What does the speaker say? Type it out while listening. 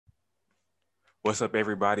What's up,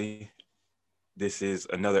 everybody? This is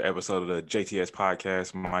another episode of the JTS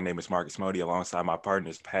podcast. My name is Marcus Modi, alongside my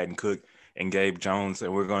partners Patton Cook and Gabe Jones,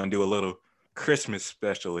 and we're going to do a little Christmas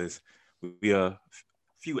special. As we are a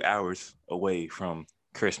few hours away from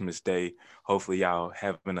Christmas Day. Hopefully, y'all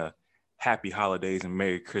having a happy holidays and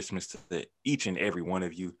Merry Christmas to each and every one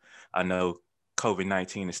of you. I know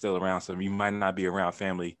COVID-19 is still around, so you might not be around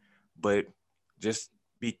family, but just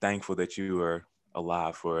be thankful that you are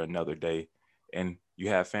alive for another day and you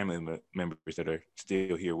have family members that are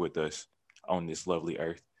still here with us on this lovely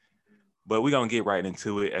earth. But we're going to get right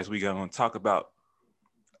into it as we're going to talk about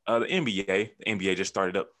the NBA. The NBA just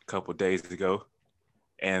started up a couple of days ago.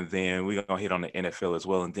 And then we're going to hit on the NFL as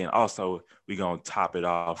well. And then also we're going to top it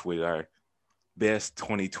off with our best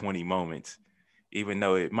 2020 moments. Even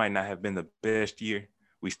though it might not have been the best year,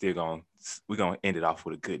 we're going to end it off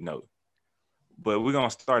with a good note. But we're going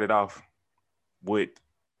to start it off with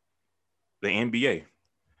the NBA.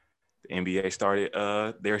 The NBA started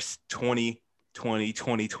their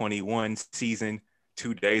 2020-2021 season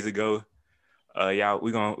 2 days ago. Y'all,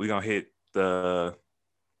 we're gonna hit the.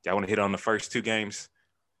 Y'all want to hit on the first two games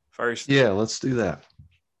first? Yeah, let's do that.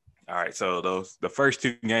 All right. So the first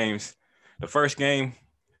two games. The first game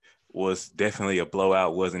was definitely a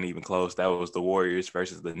blowout. Wasn't even close. That was the Warriors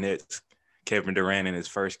versus the Nets. Kevin Durant in his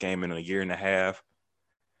first game in a year and a half,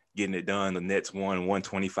 getting it done. The Nets won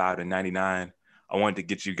 125-99. I wanted to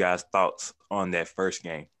get you guys' thoughts on that first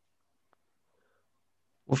game.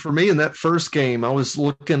 Well, for me in that first game, I was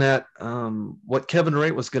looking at what Kevin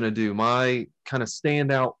Durant was going to do. My kind of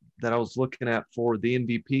standout that I was looking at for the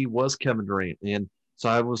MVP was Kevin Durant. And so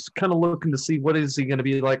I was kind of looking to see what is he going to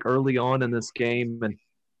be like early on in this game. And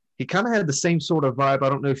he kind of had the same sort of vibe. I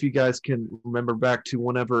don't know if you guys can remember back to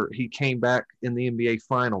whenever he came back in the NBA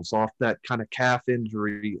Finals off that kind of calf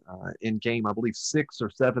injury in game, I believe 6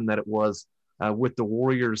 or 7 that it was with the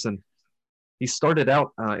Warriors. And he started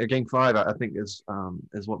out at game 5, I think is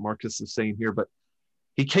what Marcus is saying here. But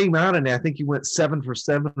he came out and I think he went 7 for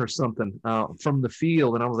 7 or something from the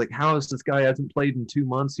field. And I was like, how is this guy hasn't played in 2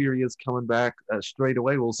 months? Here he is coming back straight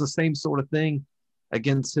away. Well, it's the same sort of thing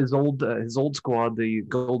against his old squad, the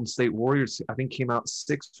Golden State Warriors. I think came out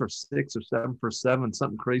 6 for 6 or 7 for 7,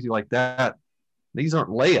 something crazy like that. These aren't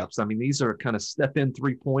layups. I mean, these are kind of step in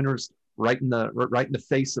 3-pointers right in the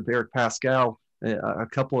face of Eric Pascal a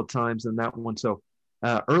couple of times in that one. So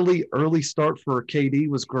early start for KD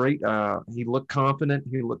was great. He looked confident.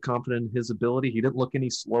 He looked confident in his ability. He didn't look any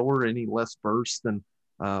slower, any less burst than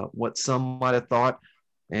what some might have thought.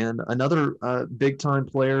 And another big time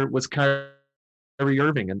player was Kyrie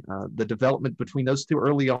Irving, and the development between those two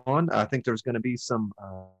early on. I think there's going to be some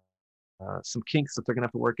kinks that they're going to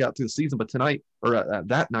have to work out through the season. But tonight, or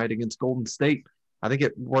that night against Golden State, I think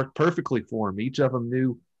it worked perfectly for them. Each of them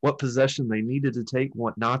knew what possession they needed to take,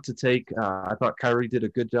 what not to take. I thought Kyrie did a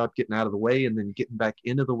good job getting out of the way and then getting back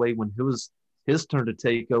into the way when it was his turn to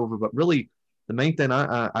take over. But really, the main thing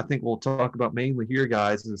I think we'll talk about mainly here,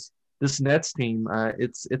 guys, is this Nets team.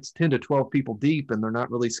 It's 10 to 12 people deep, and they're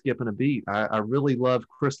not really skipping a beat. I really love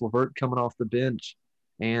Chris LeVert coming off the bench.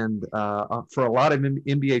 And for a lot of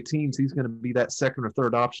NBA teams, he's going to be that second or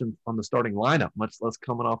third option on the starting lineup, much less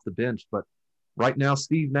coming off the bench. But right now,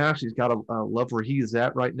 Steve Nash, he's got to love where he is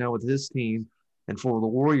at right now with his team. And for the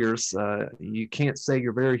Warriors, you can't say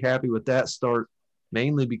you're very happy with that start,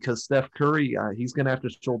 mainly because Steph Curry, he's going to have to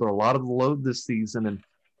shoulder a lot of the load this season. And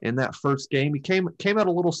in that first game, he came out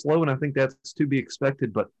a little slow, and I think that's to be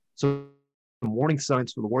expected. But some warning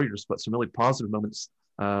signs for the Warriors, but some really positive moments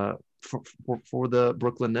for the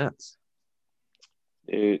Brooklyn Nets.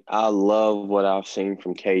 Dude, I love what I've seen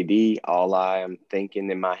from KD. All I am thinking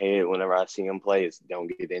in my head whenever I see him play is don't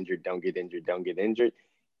get injured, don't get injured, don't get injured.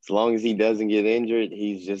 As long as he doesn't get injured,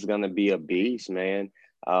 he's just going to be a beast, man.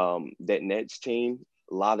 That Nets team,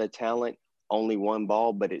 a lot of talent, only one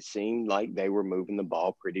ball, but it seemed like they were moving the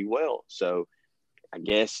ball pretty well. So I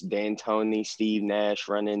guess D'Antoni, Steve Nash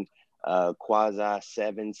running quasi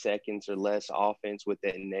 7 seconds or less offense with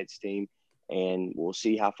that Nets team, and we'll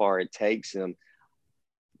see how far it takes them.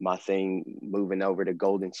 My thing moving over to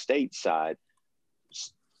Golden State side,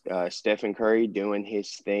 Stephen Curry doing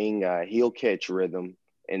his thing. He'll catch rhythm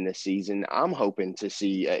in the season. I'm hoping to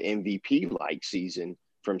see an MVP-like season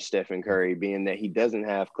from Stephen Curry, being that he doesn't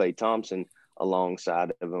have Klay Thompson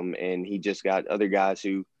alongside of him, and he just got other guys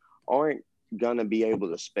who aren't going to be able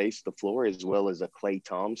to space the floor as well as a Klay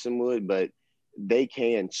Thompson would, but they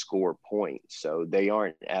can score points, so they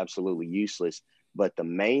aren't absolutely useless. But the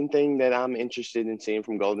main thing that I'm interested in seeing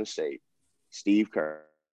from Golden State, Steve Kerr.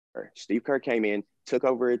 Steve Kerr came in, took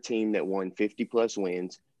over a team that won 50-plus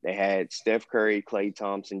wins, They had Steph Curry, Klay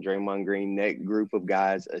Thompson, Draymond Green, that group of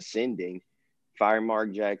guys ascending. Fire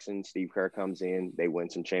Mark Jackson, Steve Kerr comes in, they win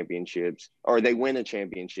some championships, or they win a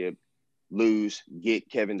championship, lose, get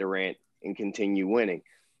Kevin Durant, and continue winning.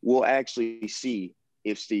 We'll actually see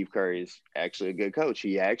if Steve Kerr is actually a good coach.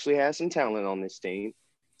 He actually has some talent on this team.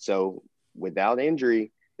 So without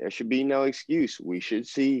injury, there should be no excuse. We should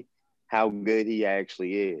see how good he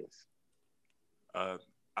actually is.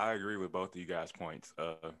 I agree with both of you guys' points.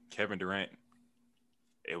 Kevin Durant,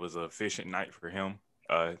 it was an efficient night for him.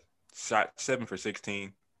 Shot 7 for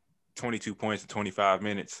 16, 22 points in 25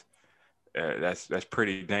 minutes. That's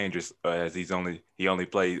pretty dangerous as he only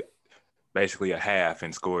played basically a half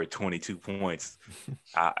and scored 22 points.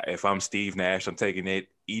 If I'm Steve Nash, I'm taking it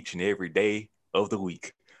each and every day of the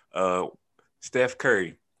week. Steph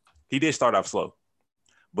Curry, he did start off slow,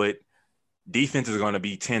 but defense is going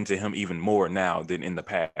to tend to him even more now than in the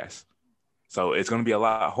past. So it's going to be a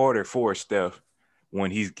lot harder for Steph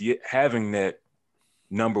when he's having that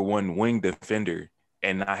number one wing defender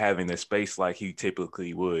and not having the space like he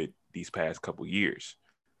typically would these past couple years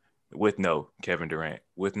with no Kevin Durant,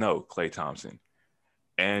 with no Klay Thompson.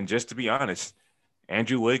 And just to be honest,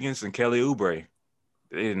 Andrew Wiggins and Kelly Oubre,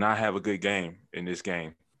 they did not have a good game in this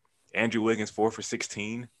game. Andrew Wiggins, 4 for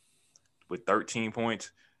 16 with 13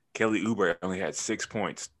 points. Kelly Oubre only had 6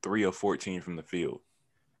 points, 3 of 14 from the field.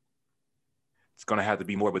 It's going to have to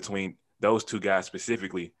be more between those two guys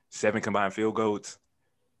specifically. 7 combined field goals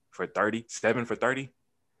for 30, 7 for 30.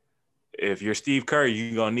 If you're Steve Curry,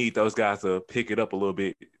 you're going to need those guys to pick it up a little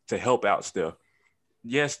bit to help out Steph.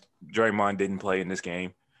 Yes, Draymond didn't play in this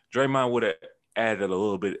game. Draymond would have added a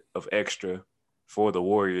little bit of extra for the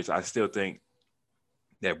Warriors. I still think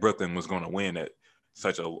that Brooklyn was going to win at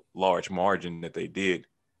such a large margin that they did.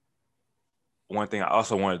 One thing I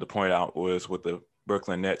also wanted to point out was with the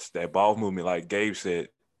Brooklyn Nets, that ball movement, like Gabe said,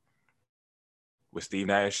 with Steve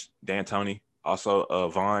Nash, D'Antoni, also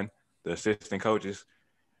Vaughn, the assistant coaches,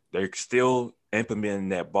 they're still implementing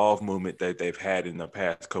that ball movement that they've had in the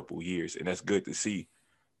past couple of years. And that's good to see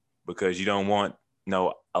because you don't want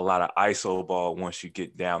a lot of ISO ball once you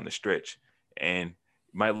get down the stretch. And it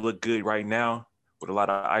might look good right now with a lot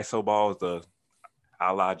of ISO balls, the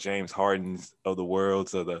a la James Harden's of the world,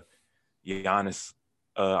 so the Giannis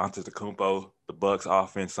Antetokounmpo, the Bucks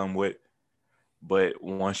offense somewhat. But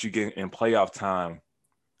once you get in playoff time,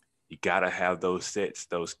 you got to have those sets,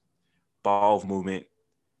 those ball movement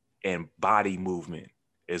and body movement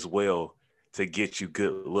as well to get you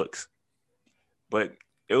good looks. But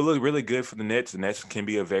it will look really good for the Nets. The Nets can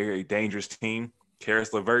be a very dangerous team.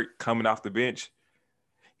 Karis LeVert coming off the bench,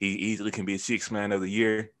 he easily can be a sixth man of the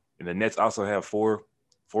year. And the Nets also have four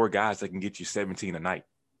guys that can get you 17 a night.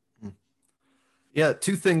 Yeah,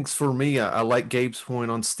 two things for me. I like Gabe's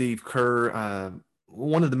point on Steve Kerr.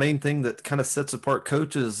 One of the main things that kind of sets apart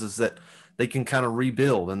coaches is that they can kind of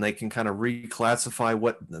rebuild and they can kind of reclassify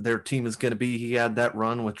what their team is going to be. He had that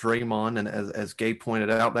run with Draymond, and as Gabe pointed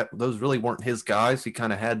out, that those really weren't his guys. He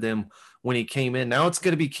kind of had them when he came in. Now it's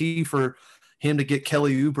going to be key for him to get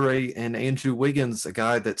Kelly Oubre and Andrew Wiggins, a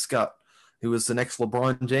guy who was the next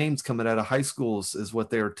LeBron James coming out of high school is what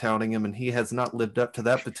they're touting him, and he has not lived up to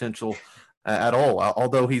that potential at all.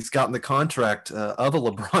 Although he's gotten the contract of a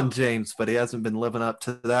LeBron James, but he hasn't been living up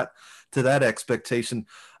to that expectation.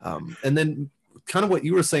 And then kind of what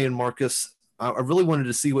you were saying, Marcus, I really wanted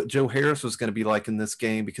to see what Joe Harris was going to be like in this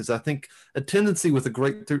game, because I think a tendency with a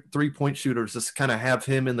great three-point shooter is just to kind of have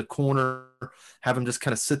him in the corner, have him just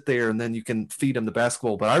kind of sit there, and then you can feed him the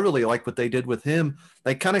basketball. But I really like what they did with him.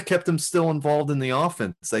 They kind of kept him still involved in the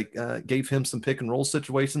offense. They gave him some pick and roll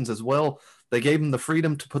situations as well. They gave him the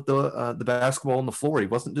freedom to put the basketball on the floor. He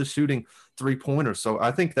wasn't just shooting three-pointers. So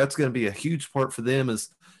I think that's going to be a huge part for them, is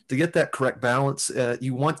to get that correct balance.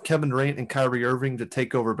 You want Kevin Durant and Kyrie Irving to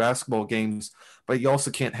take over basketball games, but you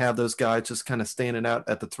also can't have those guys just kind of standing out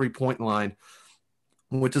at the three-point line,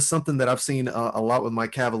 which is something that I've seen a lot with my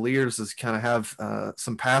Cavaliers, is kind of have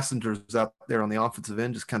some passengers out there on the offensive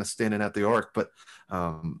end just kind of standing at the arc. But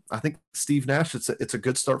I think Steve Nash, it's a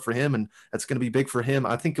good start for him, and it's going to be big for him.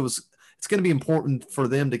 I think it's going to be important for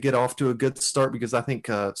them to get off to a good start, because I think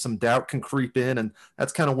some doubt can creep in, and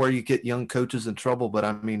that's kind of where you get young coaches in trouble. But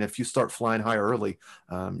I mean, if you start flying high early,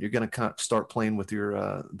 you're going to kind of start playing with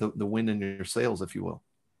your the wind in your sails, if you will.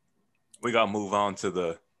 We got to move on to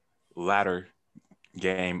the latter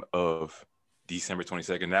game of December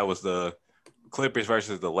 22nd. That was the Clippers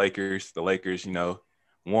versus the Lakers. The Lakers,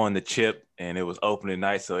 won the chip, and it was opening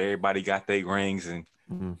night, so everybody got their rings, and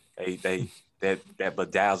they that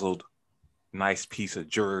bedazzled nice piece of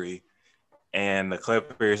jewelry. And the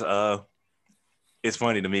Clippers it's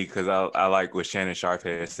funny to me because I like what Shannon Sharp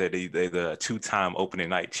has said. They the 2-time opening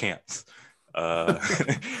night champs. Uh,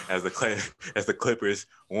 as the Clippers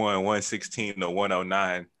won 116 to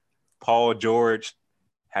 109. Paul George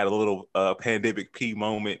had a little pandemic P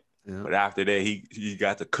moment, but after that he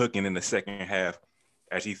got to cooking in the second half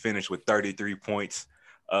as he finished with 33 points.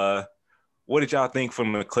 What did y'all think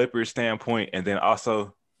from the Clippers standpoint? And then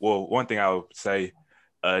also, well, one thing I would say,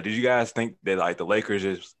 did you guys think that like the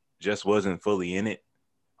Lakers just wasn't fully in it,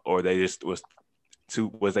 or they just was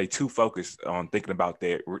too focused on thinking about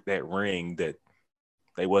that ring that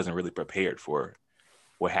they wasn't really prepared for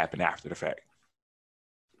what happened after the fact?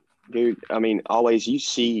 Dude, I mean, always you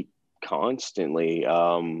see constantly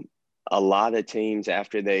a lot of teams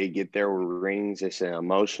after they get their rings, it's an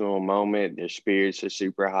emotional moment. Their spirits are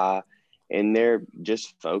super high, and they're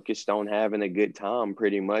just focused on having a good time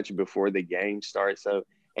pretty much before the game starts. So,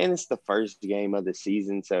 and it's the first game of the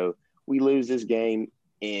season, so we lose this game,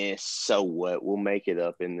 and so what? We'll make it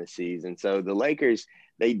up in the season. So the Lakers,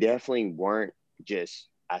 they definitely weren't just,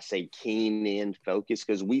 I say, keen in focus,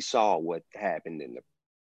 because we saw what happened in the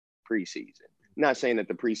preseason. Not saying that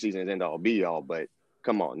the preseason is end all be all, but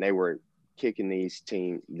come on, they were kicking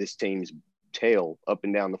this team's tail up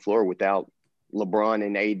and down the floor without LeBron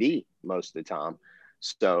and AD most of the time.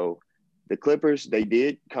 So the Clippers, they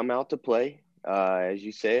did come out to play. As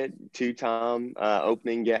you said, 2-time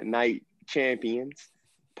opening night champions.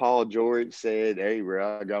 Paul George said, "Hey,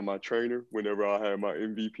 bro, I got my trainer whenever I had my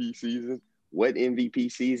MVP season." What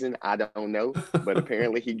MVP season? I don't know, but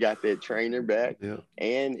apparently he got that trainer back. Yeah.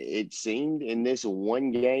 And it seemed in this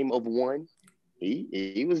one game of one,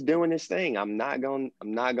 he was doing his thing. I'm not gonna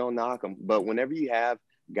knock him. But whenever you have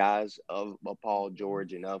guys of Paul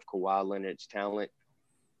George and of Kawhi Leonard's talent,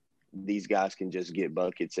 these guys can just get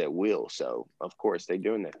buckets at will. So of course they're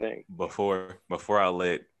doing their thing. Before I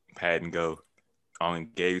let Patton go, on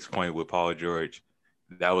Gabe's point with Paul George,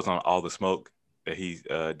 that was on All the Smoke that he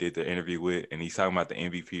did the interview with, and he's talking about the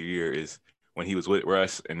MVP year is when he was with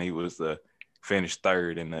Russ and he was finished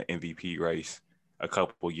third in the MVP race a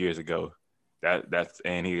couple years ago.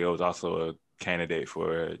 And he was also a candidate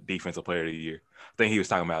for Defensive Player of the Year. I think he was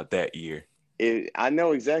talking about that year. I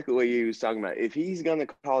know exactly what he was talking about. If he's gonna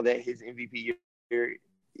call that his MVP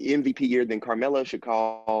year, then Carmelo should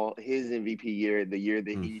call his MVP year the year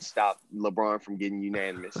that he stopped LeBron from getting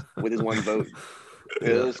unanimous with his one vote.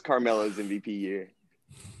 It was Carmelo's MVP year.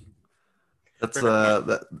 That's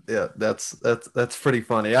pretty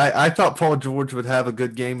funny. I thought Paul George would have a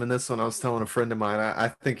good game in this one. I was telling a friend of mine, I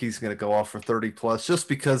think he's going to go off for 30 plus just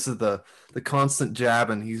because of the constant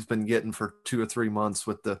jabbing he's been getting for 2 or 3 months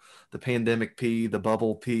with the pandemic P, the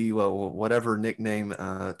bubble P, well, whatever nickname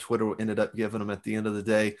Twitter ended up giving him at the end of the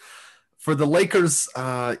day. For the Lakers,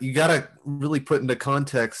 you got to really put into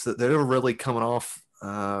context that they're really coming off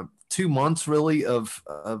 2 months really of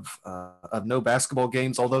no basketball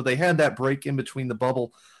games. Although they had that break in between the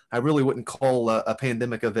bubble, I really wouldn't call a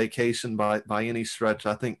pandemic a vacation by any stretch.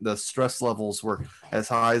 I think the stress levels were as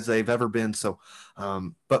high as they've ever been. So,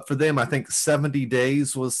 but for them, I think 70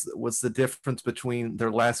 days was the difference between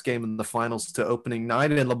their last game in the finals to opening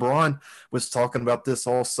night. And LeBron was talking about this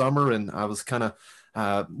all summer, and I was kind of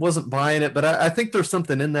wasn't buying it, but I think there's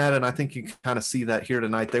something in that, and I think you can kind of see that here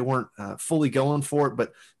tonight. They weren't fully going for it,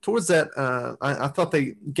 but towards that, I thought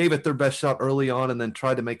they gave it their best shot early on and then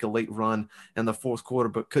tried to make a late run in the fourth quarter,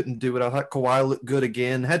 but couldn't do it. I thought Kawhi looked good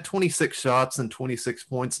again, had 26 shots and 26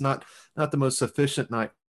 points, not the most efficient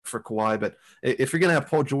night for Kawhi, but if you're going to have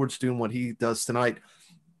Paul George doing what he does tonight,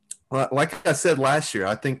 like I said last year,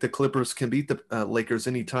 I think the Clippers can beat the Lakers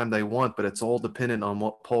anytime they want, but it's all dependent on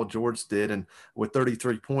what Paul George did. And with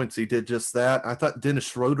 33 points, he did just that. I thought Dennis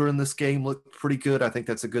Schroeder in this game looked pretty good. I think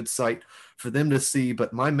that's a good sight for them to see.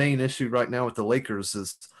 But my main issue right now with the Lakers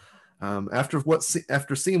is after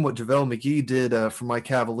seeing what JaVale McGee did for my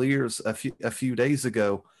Cavaliers a few days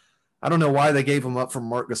ago, I don't know why they gave him up for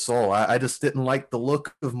Marc Gasol. I just didn't like the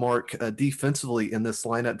look of Marc defensively in this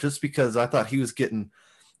lineup, just because I thought he was getting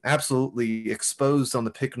absolutely exposed on the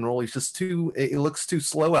pick and roll. He's just it looks too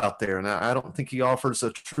slow out there. And I don't think he offers a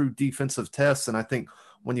true defensive test. And I think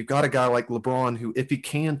when you've got a guy like LeBron, who, if he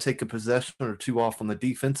can take a possession or two off on the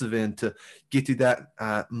defensive end to get you that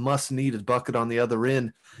must needed bucket on the other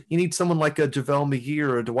end, you need someone like a JaVale McGee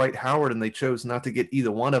or a Dwight Howard, and they chose not to get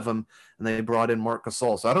either one of them. And they brought in Marc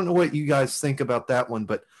Gasol. So I don't know what you guys think about that one,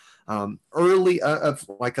 but early,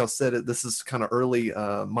 like I said, this is kind of early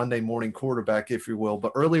Monday morning quarterback, if you will,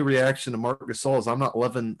 but early reaction to Marc Gasol is I'm not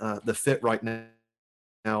loving the fit right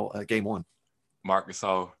now. Game one. Marc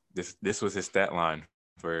Gasol, this was his stat line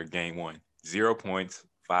for game one: 0 points,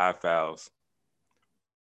 5 fouls.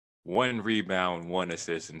 1 rebound, 1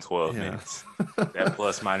 assist in 12 minutes. That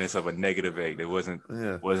plus minus of a -8. It wasn't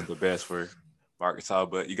the best for Marc Gasol,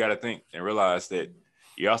 but you got to think and realize that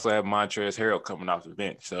you also have Montrezl Harrell coming off the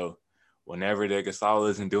bench. So whenever that Gasol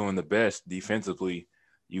isn't doing the best defensively,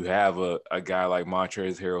 you have a guy like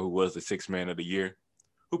Montrezl Harrell, who was the sixth man of the year,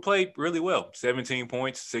 who played really well. 17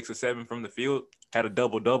 points, 6 or 7 from the field, had a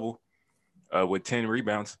double-double with 10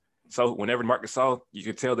 rebounds. So whenever Marc Gasol, you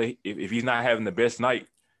can tell that if he's not having the best night,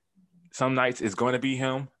 some nights it's going to be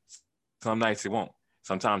him. Some nights it won't.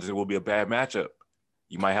 Sometimes it will be a bad matchup.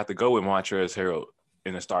 You might have to go with Montrezl Harrell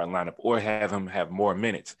in the starting lineup or have him have more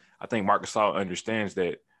minutes. I think Marc Gasol understands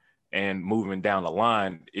that, and moving down the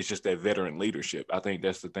line, it's just that veteran leadership. I think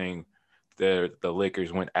that's the thing that the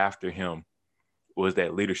Lakers went after him, was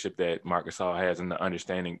that leadership that Marc Gasol has and the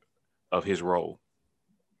understanding of his role.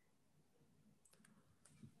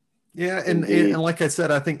 Yeah, and like I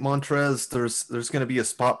said, I think Montrez, there's going to be a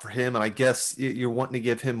spot for him, and I guess you're wanting to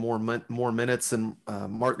give him more minutes, and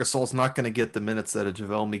Marc Gasol's not going to get the minutes that a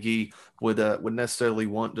JaVale McGee would necessarily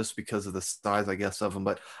want just because of the size, I guess, of him.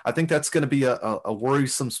 But I think that's going to be a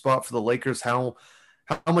worrisome spot for the Lakers. How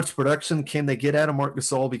much production can they get out of Marc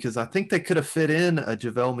Gasol? Because I think they could have fit in a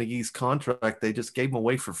JaVale McGee's contract. They just gave him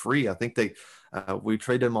away for free. I think we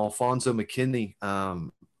traded him Alfonso McKinnie.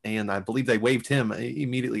 And I believe they waived him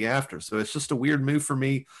immediately after. So it's just a weird move for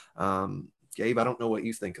me. Gabe, I don't know what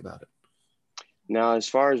you think about it. Now, as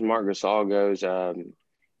far as Marc Gasol goes,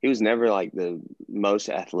 he was never like the most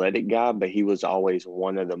athletic guy, but he was always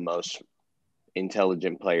one of the most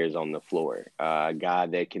intelligent players on the floor. A guy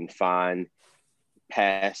that can find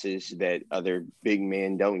passes that other big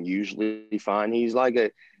men don't usually find. He's like a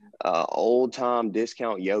old-time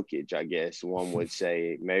discount Jokic, I guess one would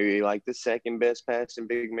say. Maybe like the second best passing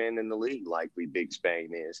big man in the league, like Big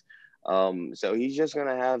Spain is. So he's just going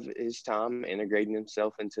to have his time integrating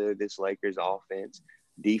himself into this Lakers offense.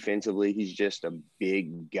 Defensively, he's just a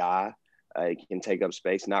big guy. He can take up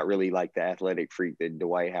space, not really like the athletic freak that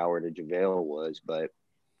Dwight Howard or JaVale was, but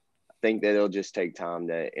I think that it'll just take time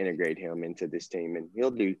to integrate him into this team, and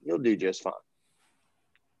he'll do just fine.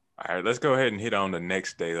 All right, let's go ahead and hit on the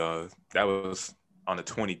next day. That was on the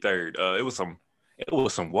 23rd. It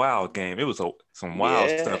was some wild game. It was some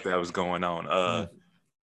wild stuff that was going on.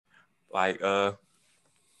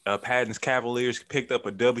 Patton's Cavaliers picked up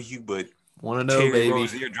a W, but want to know, Terry baby.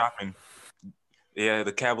 Rozier dropping. Yeah,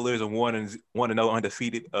 the Cavaliers are 1-0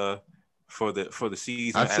 undefeated for the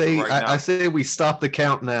season. I say we stop the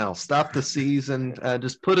count now. Stop the season.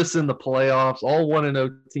 Just put us in the playoffs. All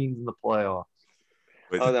 1-0 teams in the playoffs.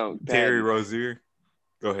 Hold on, Terry Rozier.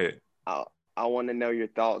 Go ahead. I want to know your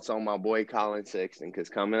thoughts on my boy Colin Sexton, because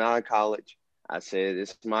coming out of college, I said, this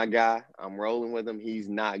is my guy. I'm rolling with him. He's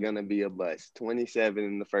not going to be a bust. 27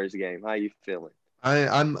 in the first game. How you feeling?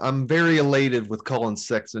 I'm very elated with Colin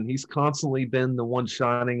Sexton. He's constantly been the one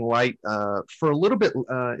shining light. For a little bit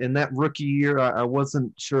in that rookie year, I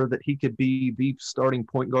wasn't sure that he could be the starting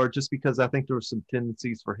point guard, just because I think there were some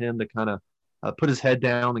tendencies for him to kind of put his head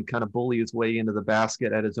down and kind of bully his way into the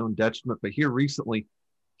basket at his own detriment. But here recently,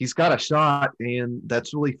 he's got a shot, and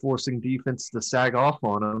that's really forcing defense to sag off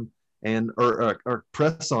on him or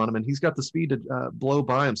press on him, and he's got the speed to blow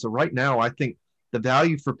by him. So right now, I think the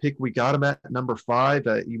value for pick, we got him at number 5.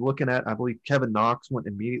 You're looking at, I believe Kevin Knox went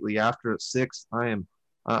immediately after at 6.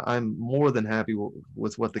 I'm more than happy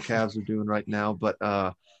with what the Cavs are doing right now. But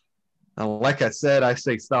like I said, I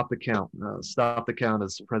say stop the count. Stop the count,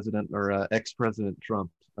 as President or ex-President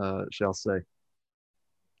Trump shall say.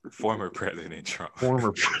 Former President Trump.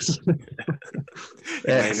 Former President.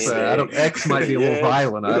 X might be a little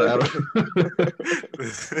violent. I don't.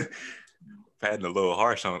 Patting a little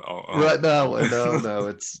harsh on right now. No,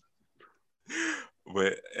 it's.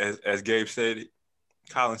 But as Gabe said,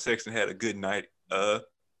 Colin Sexton had a good night.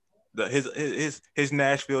 His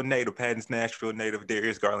Nashville native, Patton's Nashville native,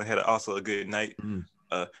 Darius Garland had also a good night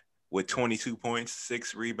with 22 points,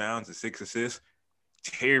 6 rebounds, and 6 assists.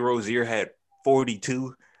 Terry Rozier had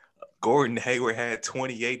 42. Gordon Hayward had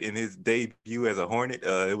 28 in his debut as a Hornet.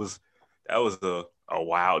 That was a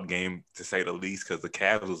wild game, to say the least, because the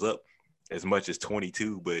Cavs was up as much as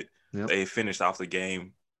 22, but they finished off the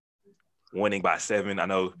game winning by 7. I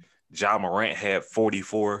know Ja Morant had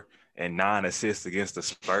 44 and 9 assists against the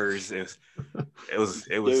Spurs. It was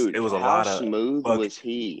a lot of. How smooth was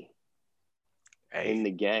he in the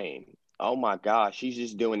game? Oh my gosh, he's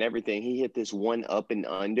just doing everything. He hit this one up and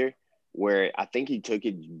under where I think he took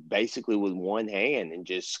it basically with one hand and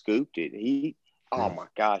just scooped it. Oh my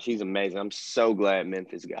gosh, he's amazing. I'm so glad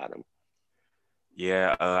Memphis got him.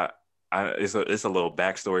 Yeah, it's a little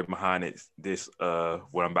backstory behind it.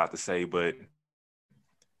 What I'm about to say, but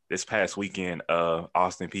this past weekend,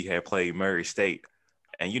 Austin Peay had played Murray State.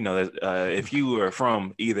 And you know that if you are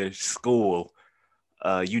from either school,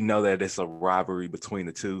 you know that it's a rivalry between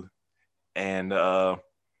the two. And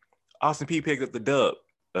Austin Peay picked up the dub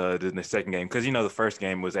in the second game because, you know, the first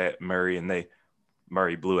game was at Murray and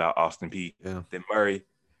Murray blew out Austin Peay. Yeah. Then Murray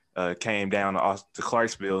came down to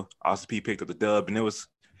Clarksville. Austin Peay picked up the dub, and it was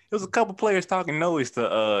a couple players talking noise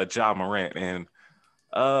to Ja Morant, and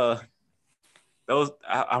those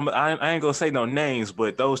I ain't gonna say no names,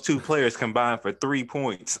 but those two players combined for 3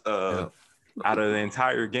 points out of the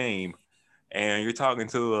entire game. And you're talking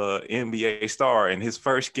to an NBA star in his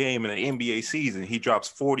first game in an NBA season. He drops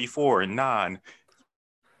 44 and 9.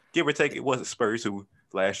 Give or take, it wasn't Spurs, who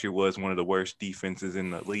last year was one of the worst defenses in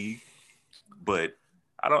the league. But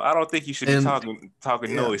I don't think you should be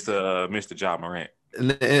talking noise to Mr. Ja Morant.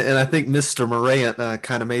 And I think Mr. Morant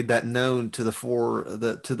kind of made that known to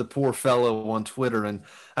the poor fellow on Twitter. And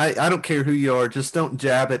I don't care who you are, just don't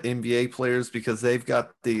jab at NBA players because they've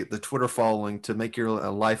got the Twitter following to make your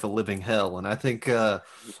life a living hell. And I think,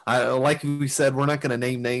 like we said, we're not going to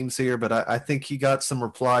name names here, but I think he got some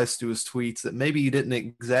replies to his tweets that maybe you didn't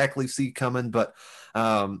exactly see coming. But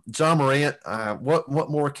Ja Morant, what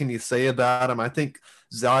more can you say about him? I think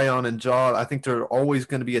Zion and Ja, I think they're always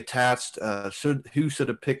going to be attached. Who should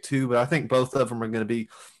have picked who? But I think both of them are going to be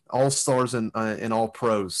all-stars and all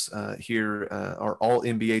pros here, or all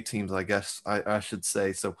NBA teams, I guess I should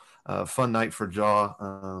say. So fun night for Ja.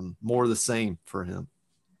 More of the same for him.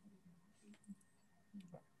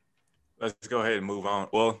 Let's go ahead and move on.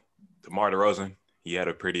 Well, DeMar DeRozan, he had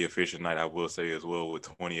a pretty efficient night, I will say, as well, with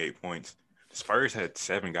 28 points. The Spurs had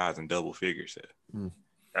 7 guys in double figures.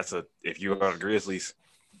 If you're on the Grizzlies,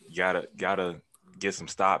 you gotta get some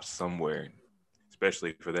stops somewhere,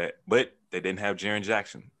 especially for that. But they didn't have Jaren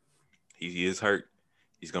Jackson. He is hurt.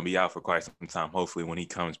 He's gonna be out for quite some time. Hopefully, when he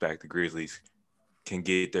comes back, the Grizzlies can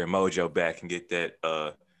get their mojo back and get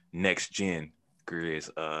that next gen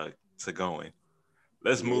Grizz to going.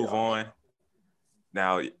 Let's move on.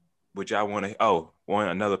 Now, would y'all want to?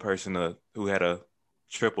 Another person who had a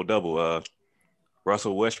triple double.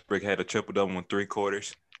 Russell Westbrook had a triple double in 3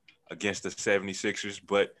 quarters against the 76ers,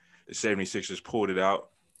 but the 76ers pulled it out.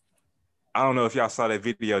 I don't know if y'all saw that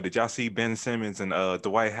video. Did y'all see Ben Simmons and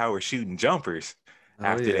Dwight Howard shooting jumpers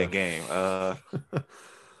after that game?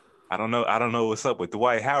 I don't know what's up with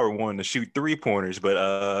Dwight Howard wanting to shoot 3-pointers,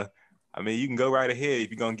 but I mean, you can go right ahead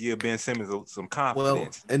if you're gonna give Ben Simmons some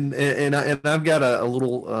confidence. Well, and I've got a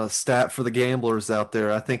little stat for the gamblers out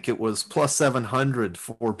there. I think it was plus 700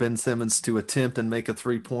 for Ben Simmons to attempt and make a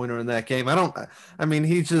 3-pointer in that game.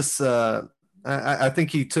 He just. I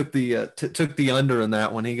think he took the under in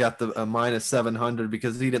that one. He got the minus 700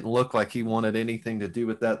 because he didn't look like he wanted anything to do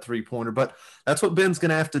with that 3-pointer. But that's what Ben's going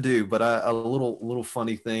to have to do. But a little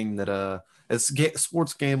funny thing that as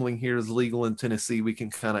sports gambling here is legal in Tennessee, we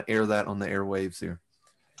can kind of air that on the airwaves here.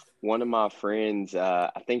 One of my friends,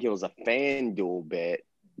 I think it was a FanDuel bet,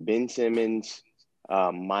 Ben Simmons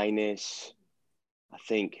minus,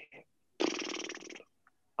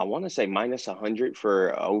 I want to say minus 100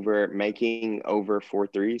 for making over 4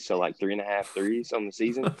 threes, so like 3.5 threes on the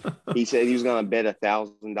season. He said he was going to bet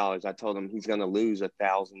 $1,000. I told him he's going to lose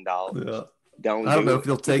 $1,000. Yeah. I don't know if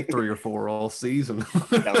he'll take 3 or 4 all season.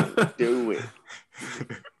 Don't do it.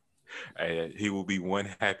 Hey, he will be one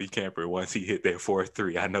happy camper once he hit that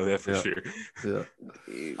 4-3. I know that for sure.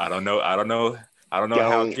 Yeah. I don't know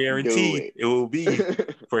how guaranteed it will be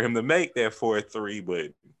for him to make that 4-3,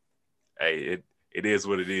 but hey, it is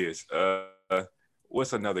what it is.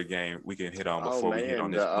 What's another game we can hit on before we hit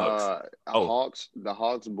on this Bucks? The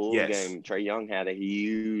Hawks Bulls game. Trae Young had a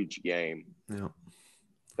huge game. Yeah.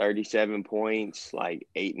 37 points, like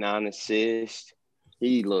 8-9 assists.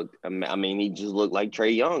 He just looked like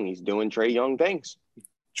Trae Young. He's doing Trae Young things.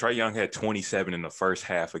 Trae Young had 27 in the first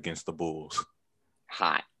half against the Bulls.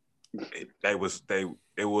 Hot. It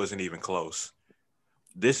wasn't even close.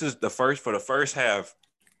 This is for the first half.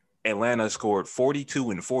 Atlanta scored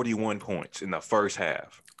 42 and 41 points in the first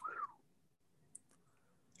half.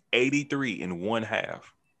 83 in one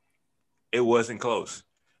half. It wasn't close.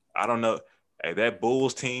 I don't know. Hey, that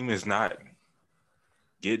Bulls team is not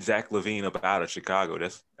get Zach LaVine up out of Chicago.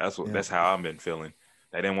 That's how I've been feeling.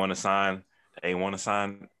 They didn't want to sign.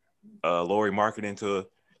 Lauri Markkanen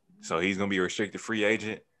so he's gonna be a restricted free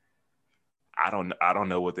agent. I don't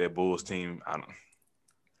know what that Bulls team.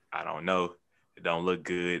 I don't know. It don't look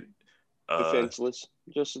good. Defenseless,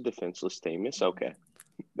 just a defenseless team. It's okay.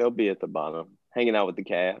 They'll be at the bottom, hanging out with the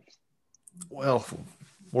Cavs. Well,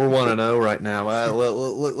 We're 1-0 right now.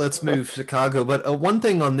 Let's move Chicago. But one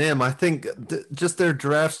thing on them, I think just their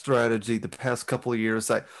draft strategy the past couple of years.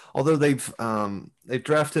 Although they've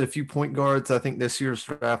drafted a few point guards, I think this year's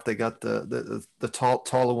draft they got the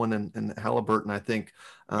taller one in Halliburton, I think.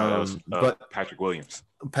 That was But Patrick Williams.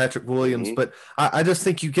 Patrick Williams, Mm-hmm. but I just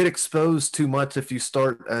think you get exposed too much if you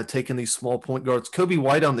start taking these small point guards. Kobe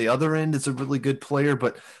White on the other end is a really good player,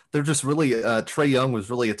 but they're just really Trae Young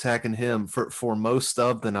was really attacking him for most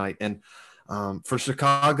of the night. And for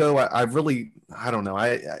Chicago, I don't know.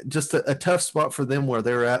 I just a tough spot for them where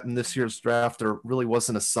they're at in this year's draft. There really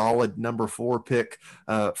wasn't a solid number 4 pick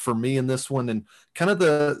for me in this one. And kind of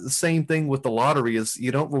the same thing with the lottery is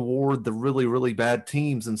you don't reward the really, really bad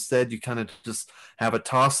teams. Instead, you kind of just have a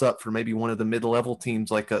toss up for maybe one of the mid-level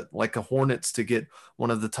teams like a Hornets to get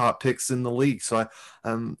one of the top picks in the league. So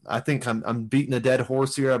I think I'm beating a dead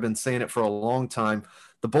horse here. I've been saying it for a long time.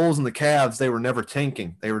 The Bulls and the Cavs, they were never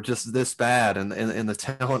tanking. They were just this bad, and the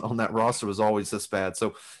talent on that roster was always this bad.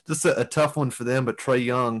 So just a tough one for them. But Trae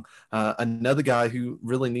Young, another guy who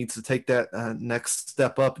really needs to take that next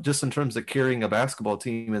step up just in terms of carrying a basketball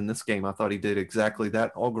team in this game. I thought he did exactly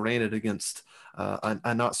that, all granted against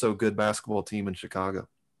a not-so-good basketball team in Chicago.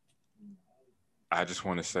 I just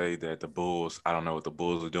want to say that the Bulls, I don't know what the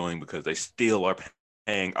Bulls are doing because they still are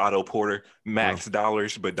paying Otto Porter max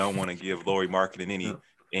dollars, but don't want to give Lauri Markkanen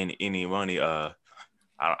any money. I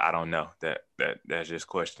don't know. That just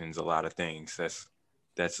questions a lot of things.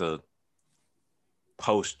 That's a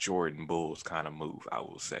post Jordan Bulls kind of move, I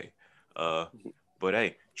will say. But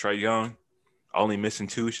hey, Trae Young only missing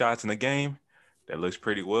 2 shots in the game. That looks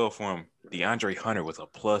pretty well for him. DeAndre Hunter was a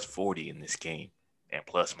plus 40 in this game and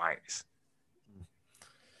plus minus.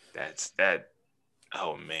 That.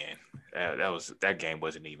 Oh man, that game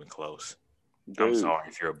wasn't even close. Dude, I'm sorry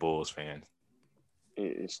if you're a Bulls fan.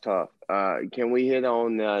 It's tough. Can we hit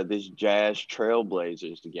on this Jazz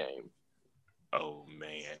Trailblazers game? Oh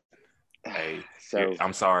man, hey, so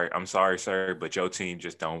I'm sorry, sir, but your team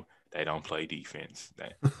just don't play defense.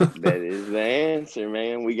 That is the answer,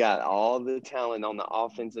 man. We got all the talent on the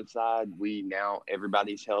offensive side.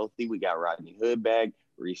 Everybody's healthy. We got Rodney Hood back,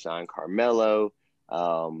 re-signed Carmelo.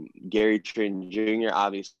 Gary Trent Jr.,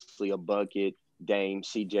 obviously a bucket, Dame,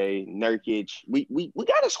 CJ, Nurkic. We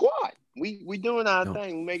got a squad. We doing our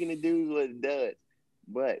thing. We're making it do what it does.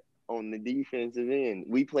 But on the defensive end,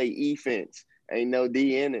 we play defense. Ain't no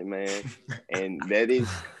D in it, man. And that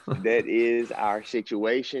is our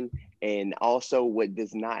situation. And also what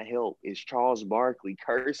does not help is Charles Barkley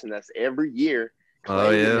cursing us every year,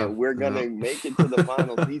 claiming that we're gonna make it to the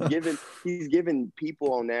finals. He's given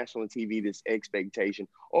people on national TV this expectation.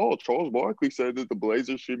 Oh, Charles Barkley said that the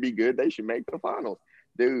Blazers should be good. They should make the finals.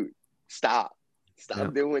 Dude, stop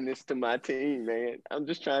doing this to my team, man. I'm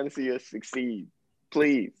just trying to see us succeed.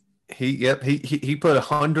 Please. He put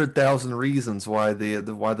 100,000 reasons why the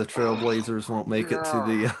Trailblazers won't make it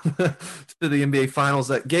to the NBA Finals.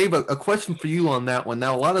 That Gabe, a question for you on that one.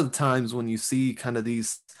 Now, a lot of the times when you see kind of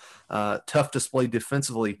these tough display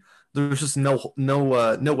defensively, there's just no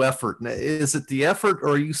effort. Is it the effort,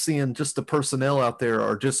 or are you seeing just the personnel out there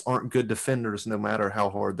are just aren't good defenders no matter how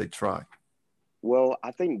hard they try? Well,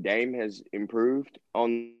 I think Dame has improved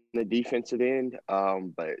on the defensive end,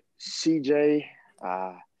 but CJ.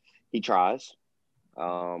 He tries.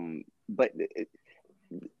 But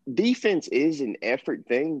defense is an effort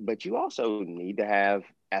thing, but you also need to have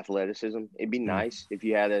athleticism. It'd be nice if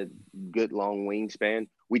you had a good long wingspan.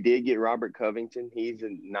 We did get Robert Covington. He's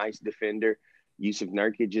a nice defender. Yusuf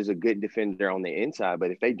Nurkic is a good defender on the inside,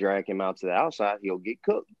 but if they drag him out to the outside, he'll get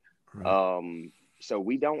cooked. So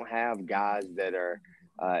we don't have guys that are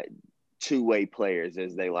two-way players,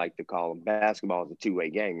 as they like to call them. Basketball is a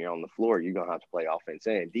two-way game. You're on the floor, you're going to have to play offense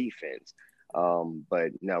and defense.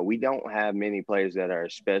 But no, we don't have many players that are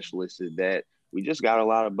specialists at that. We just got a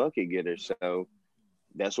lot of bucket getters. So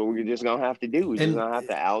that's what we're just going to have to do. We're just going to have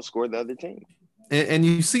to outscore the other team. And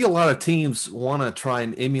you see a lot of teams want to try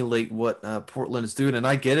and emulate what Portland is doing. And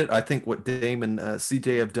I get it. I think what Dame and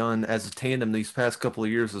CJ have done as a tandem these past couple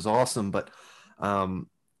of years is awesome. But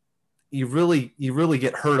you really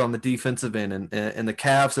get hurt on the defensive end, and the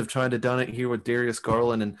Cavs have tried to done it here with Darius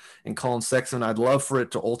Garland and Colin Sexton. I'd love for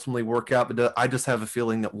it to ultimately work out, but I just have a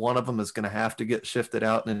feeling that one of them is going to have to get shifted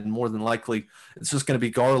out, and more than likely it's just going to be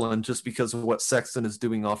Garland just because of what Sexton is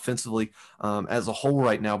doing offensively as a whole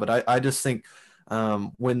right now. But I just think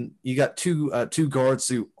when you got two guards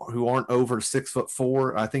who aren't over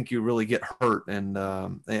 6'4", I think you really get hurt, and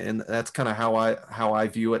that's kind of how I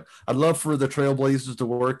view it. I'd love for the Trailblazers to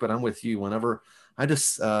work, but I'm with you. Whenever I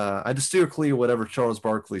just steer clear whatever Charles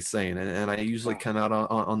Barkley's saying, and I usually come out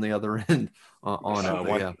on the other end on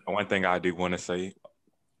it. One thing I do want to say,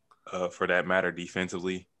 for that matter,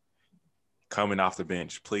 defensively, coming off the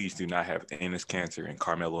bench, please do not have Enes Kanter and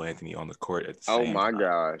Carmelo Anthony on the court at the same time.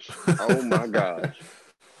 Oh my gosh.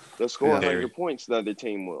 They'll score 100 points, the other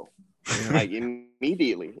team will. Like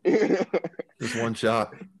immediately. Just one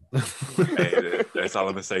shot. Hey, that's all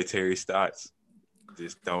I'm gonna say. Terry Stotts,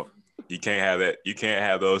 just don't. You can't have that. You can't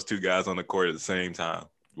have those two guys on the court at the same time.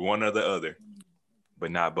 One or the other,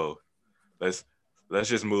 but not both. Let's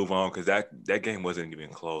just move on because that game wasn't even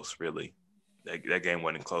close, really. That game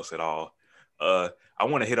wasn't close at all. I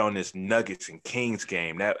want to hit on this Nuggets and Kings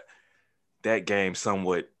game. That game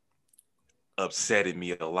somewhat upsetted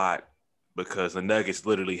me a lot because the Nuggets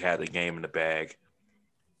literally had the game in the bag.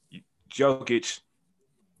 Jokic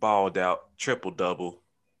balled out, triple-double,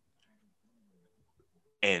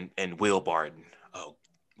 and Will Barton. Oh,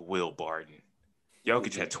 Will Barton.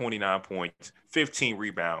 Jokic had 29 points, 15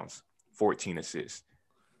 rebounds, 14 assists.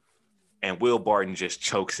 And Will Barton just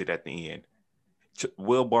chokes it at the end.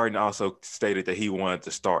 Will Barton also stated that he wanted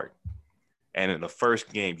to start. And in the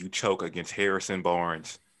first game, you choke against Harrison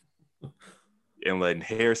Barnes and letting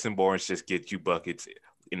Harrison Barnes just get you buckets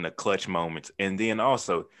in the clutch moments. And then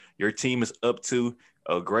also, your team is up to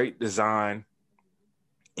a great design,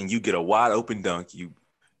 and you get a wide open dunk. You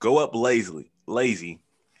go up lazy,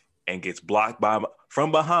 and gets blocked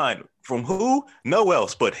from behind. From who? No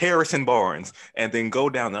else but Harrison Barnes. And then go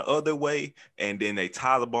down the other way, and then they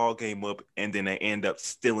tie the ball game up, and then they end up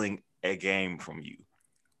stealing a game from you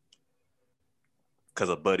because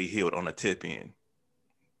of Buddy Hield on the tip end.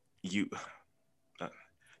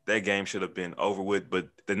 That game should have been over with, but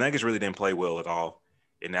the Nuggets really didn't play well at all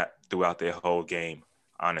throughout their whole game,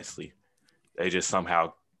 honestly. They just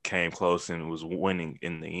somehow came close and was winning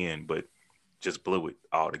in the end, but just blew it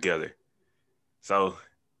all together. So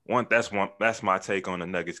that's my take on the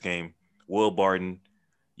Nuggets game. Will Barton,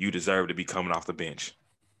 you deserve to be coming off the bench.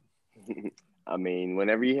 I mean,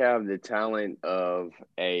 whenever you have the talent of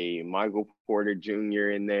a Michael Porter Jr.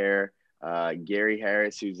 in there, Gary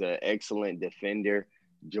Harris, who's an excellent defender,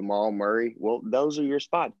 Jamal Murray, well, those are your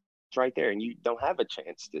spots right there, and you don't have a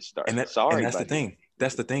chance to start. And that's the thing.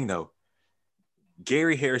 That's the thing, though.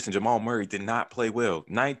 Gary Harris and Jamal Murray did not play well.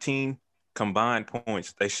 19 combined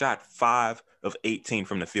points. They shot 5 of 18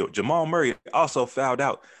 from the field. Jamal Murray also fouled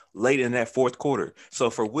out late in that fourth quarter.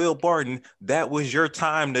 So for Will Barton, that was your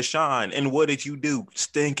time to shine. And what did you do?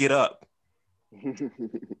 Stink it up.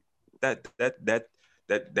 That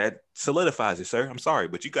solidifies it, sir. I'm sorry,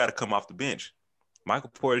 but you got to come off the bench.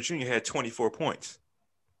 Michael Porter Jr. had 24 points.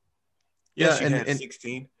 Yes, you had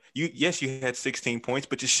 16. You had 16 points,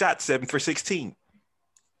 but you shot 7 for 16.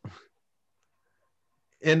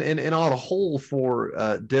 And on a whole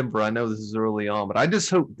for Denver, I know this is early on, but I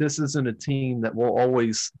just hope this isn't a team that we'll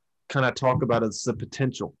always kind of talk about as the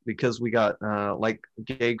potential, because we got like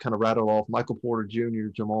Gabe kind of rattled off Michael Porter Jr.,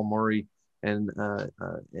 Jamal Murray, and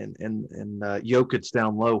Jokic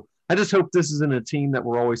down low. I just hope this isn't a team that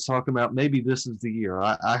we're always talking about. Maybe this is the year.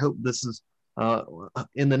 I hope this is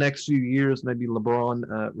in the next few years. Maybe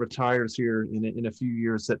LeBron retires here in a few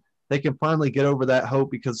years, that they can finally get over that hope,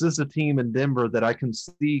 because this is a team in Denver that I can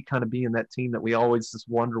see kind of being that team that we always just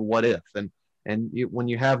wonder what if. And when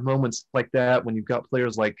you have moments like that, when you've got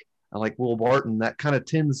players like Will Barton, that kind of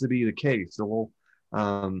tends to be the case. So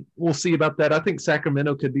we'll see about that. I think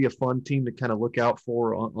Sacramento could be a fun team to kind of look out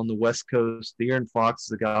for on the West Coast. De'Aaron Fox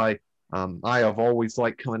is a guy I have always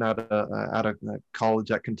liked coming out of college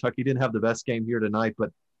at Kentucky. Didn't have the best game here tonight,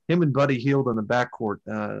 but him and Buddy Hield in the backcourt,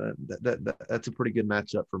 that's a pretty good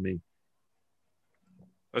matchup for me.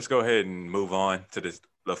 Let's go ahead and move on to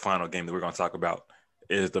the final game that we're going to talk about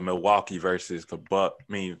is the Milwaukee versus the Bucks.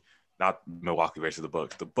 I mean, not Milwaukee versus the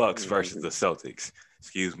Bucks. The Bucks versus the Celtics.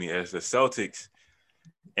 Excuse me. As the Celtics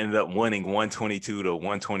ended up winning 122 to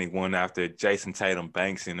 121 after Jason Tatum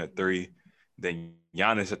banks in a three. Then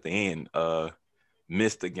Giannis at the end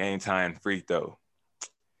missed the game-time free throw.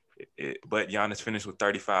 But Giannis finished with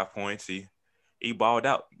 35 points. He balled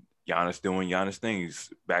out. Giannis doing Giannis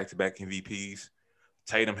things, back-to-back MVPs.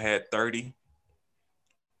 Tatum had 30.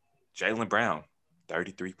 Jaylen Brown,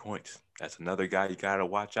 33 points. That's another guy you got to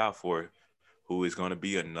watch out for, who is going to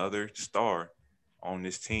be another star on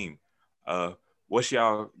this team. What's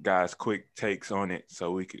y'all guys' quick takes on it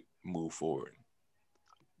so we could move forward?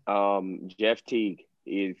 Jeff Teague,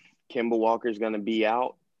 if Kemba Walker's going to be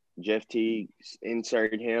out, Jeff Teague,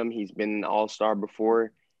 insert him. He's been an all-star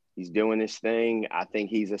before. He's doing his thing. I think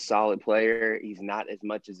he's a solid player. He's not as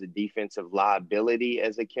much as a defensive liability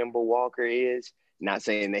as a Kemba Walker is. Not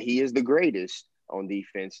saying that he is the greatest on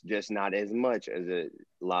defense, just not as much as a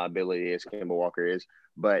liability as Kemba Walker is.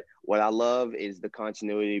 But what I love is the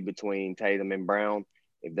continuity between Tatum and Brown.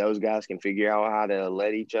 If those guys can figure out how to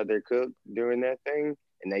let each other cook during that thing,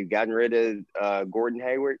 and they've gotten rid of Gordon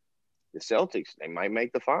Hayward, the Celtics, they might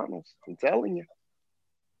make the finals. I'm telling you.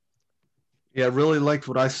 Yeah, I really liked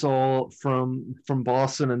what I saw from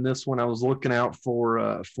Boston in this one. I was looking out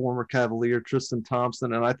for former Cavalier Tristan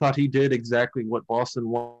Thompson, and I thought he did exactly what Boston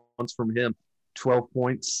wants from him: 12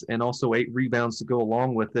 points and also 8 rebounds to go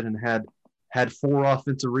along with it, and had 4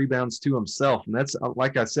 offensive rebounds to himself. And that's,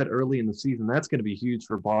 like I said early in the season, that's going to be huge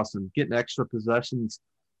for Boston, getting extra possessions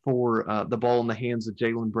for the ball in the hands of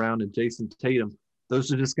Jaylen Brown and Jason Tatum. Those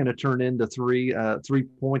are just going to turn into 3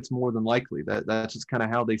 points more than likely. That's just kind of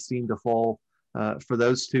how they seem to fall for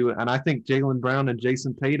those two. And I think Jaylen Brown and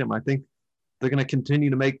Jason Tatum, I think they're going to continue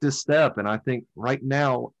to make this step. And I think right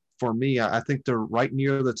now, for me, I think they're right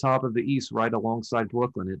near the top of the East, right alongside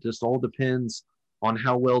Brooklyn. It just all depends on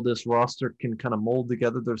how well this roster can kind of mold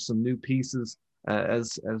together. There's some new pieces,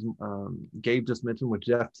 as Gabe just mentioned with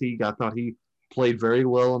Jeff Teague. I thought he played very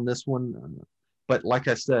well in this one. But like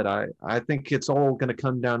I said, I think it's all going to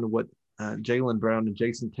come down to what Jaylen Brown and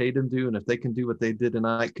Jason Tatum do. And if they can do what they did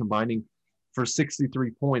tonight, combining for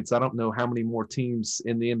 63 points, I don't know how many more teams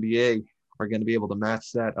in the NBA are going to be able to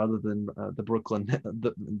match that other than the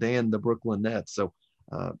Brooklyn Nets. So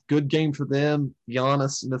good game for them.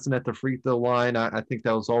 Giannis missing at the free throw line. I think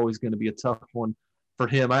that was always going to be a tough one for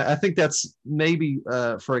him. I think that's maybe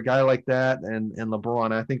for a guy like that and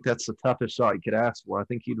LeBron, I think that's the toughest shot you could ask for. I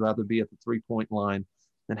think he'd rather be at the 3-point line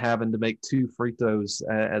than having to make 2 free throws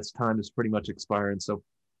as time is pretty much expiring. So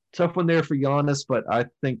tough one there for Giannis, but I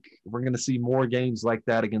think we're going to see more games like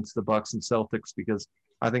that against the Bucks and Celtics because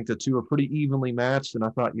I think the two are pretty evenly matched. And I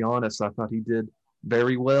thought he did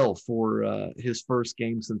very well for his first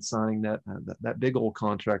game since signing that big old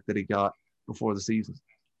contract that he got before the season.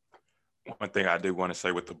 One thing I do want to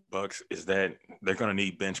say with the Bucks is that they're going to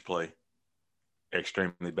need bench play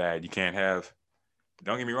extremely bad. You can't have,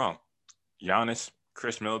 don't get me wrong, Giannis,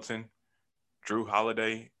 Chris Middleton, Drew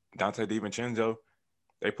Holiday, Dante DiVincenzo,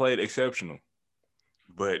 they played exceptional.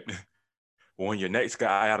 But when your next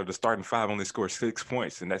guy out of the starting 5 only scores 6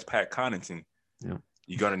 points, and that's Pat Connaughton,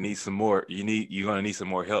 you're going to need some more. You're going to need some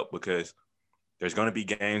more help because there's going to be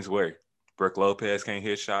games where Brook Lopez can't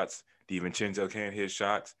hit shots, DiVincenzo can't hit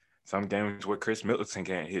shots. Some games where Chris Middleton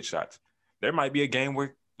can't hit shots. There might be a game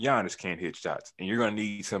where Giannis can't hit shots, and you're going to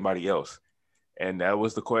need somebody else. And that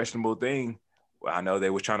was the questionable thing. Well, I know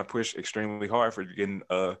they were trying to push extremely hard for getting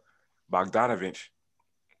Bogdanovich,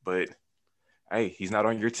 but hey, he's not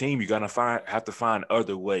on your team. You're going to have to find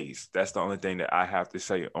other ways. That's the only thing that I have to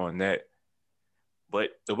say on that.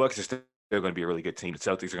 But the Bucks are still going to be a really good team. The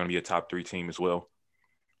Celtics are going to be a top 3 team as well.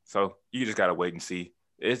 So you just got to wait and see.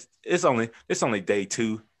 It's only day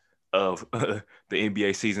 2 of the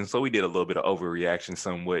NBA season, so we did a little bit of overreaction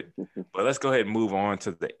somewhat. But let's go ahead and move on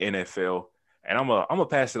to the NFL. And I'm gonna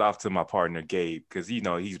pass it off to my partner Gabe because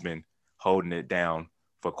he's been holding it down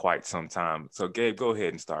for quite some time. So Gabe, go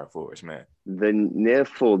ahead and start for us, man. The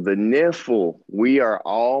Niffle. We are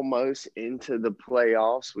almost into the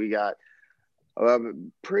playoffs. We got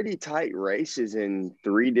pretty tight races in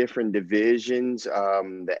 3 different divisions.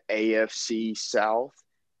 The AFC South.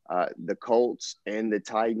 The Colts and the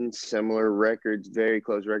Titans, similar records, very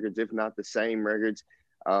close records, if not the same records.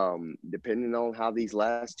 Depending on how these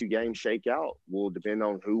last 2 games shake out, will depend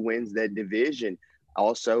on who wins that division.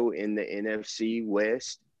 Also in the NFC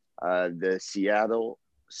West, the Seattle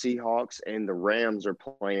Seahawks and the Rams are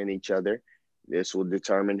playing each other. This will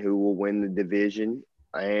determine who will win the division.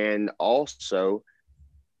 And also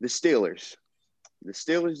the Steelers. The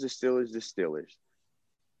Steelers.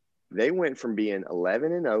 They went from being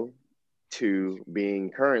 11-0 to being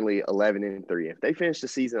currently 11-3. If they finish the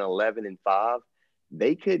season 11-5,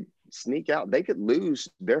 they could sneak out. They could lose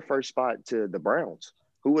their first spot to the Browns.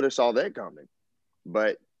 Who would have saw that coming?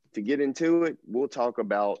 But to get into it, we'll talk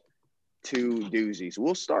about 2 doozies.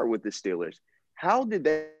 We'll start with the Steelers. How did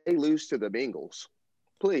they lose to the Bengals?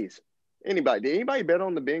 Please, anybody? Did anybody bet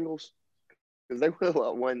on the Bengals? Because they would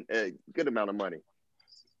have won a good amount of money.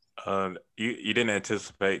 You didn't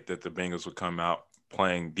anticipate that the Bengals would come out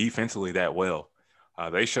playing defensively that well.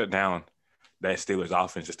 They shut down that Steelers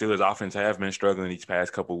offense. The Steelers offense have been struggling these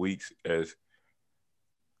past couple of weeks as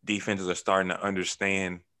defenses are starting to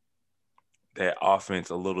understand that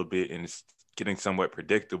offense a little bit and it's getting somewhat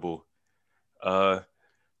predictable.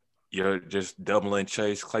 You're just doubling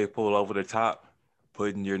Chase Claypool over the top,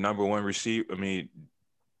 putting your number 1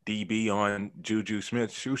 DB on Juju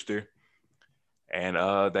Smith-Schuster. and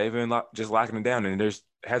they've been just locking it down. And there's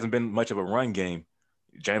hasn't been much of a run game.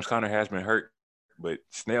 James Conner has been hurt, but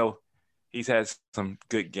Snell, he's had some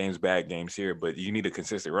good games, bad games here. But you need a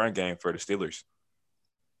consistent run game for the Steelers.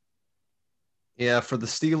 Yeah, for the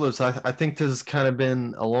Steelers, I think this has kind of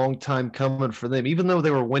been a long time coming for them. Even though they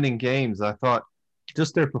were winning games, I thought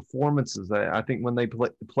just their performances. I think when they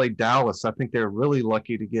played Dallas, I think they were really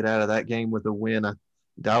lucky to get out of that game with a win.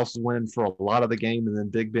 Dallas was winning for a lot of the game, and then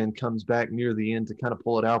Big Ben comes back near the end to kind of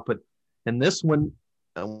pull it out. But in this one,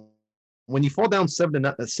 when you fall down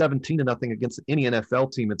 17-0 against any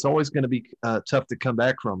NFL team, it's always going to be tough to come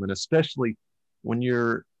back from, and especially when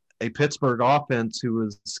you're a Pittsburgh offense who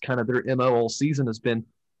is kind of their MO all season has been,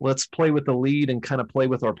 let's play with the lead and kind of play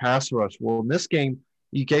with our pass rush. Well, in this game,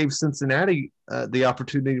 you gave Cincinnati the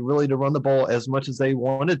opportunity really to run the ball as much as they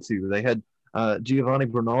wanted to. They had Giovanni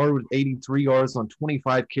Bernard with 83 yards on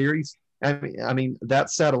 25 carries. I mean,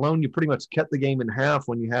 that stat alone, you pretty much cut the game in half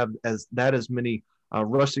when you have as many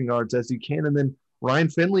rushing yards as you can. And then Ryan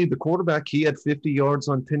Finley, the quarterback, he had 50 yards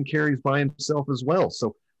on 10 carries by himself as well.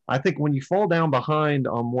 So I think when you fall down behind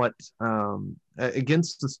on what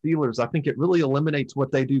against the Steelers, I think it really eliminates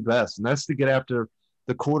what they do best, and that's to get after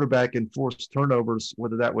the quarterback and force turnovers,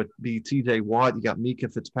 whether that would be T.J. Watt. You got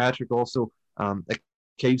Minkah Fitzpatrick also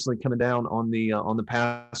occasionally coming down on the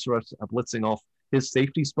pass rush, blitzing off his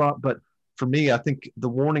safety spot. But for me, I think the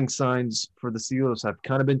warning signs for the Steelers have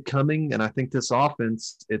kind of been coming, and I think this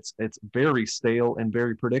offense, it's very stale and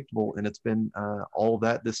very predictable, and it's been all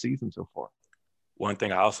that this season so far. One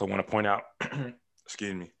thing I also want to point out,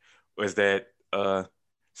 excuse me, was that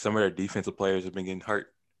some of their defensive players have been getting hurt.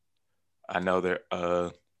 I know they're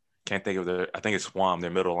can't think of I think it's Swam,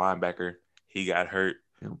 their middle linebacker. He got hurt.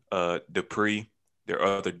 Yeah. Dupree, their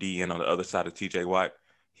other DN on the other side of TJ Watt,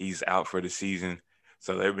 he's out for the season.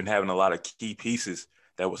 So they've been having a lot of key pieces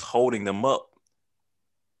that was holding them up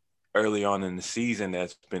early on in the season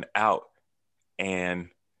that's been out. And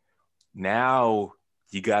now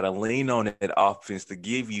you got to lean on that offense to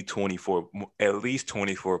give you at least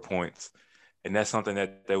 24 points. And that's something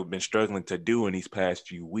that they've been struggling to do in these past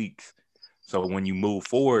few weeks. So when you move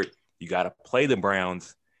forward, you got to play the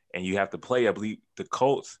Browns and you have to play, I believe, the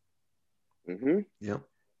Colts. Mm-hmm. Yep.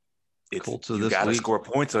 You got to score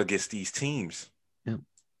points against these teams. Yeah.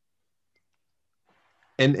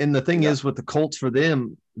 And the thing is with the Colts, for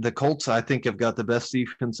them, the Colts, I think, have got the best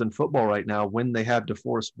defense in football right now when they have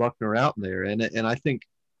DeForest Buckner out there. And I think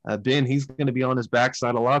Ben, he's going to be on his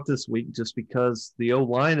backside a lot this week just because the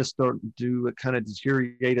O-line is starting to kind of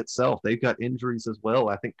deteriorate itself. They've got injuries as well.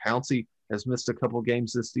 I think Pouncey has missed a couple of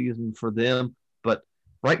games this season for them. But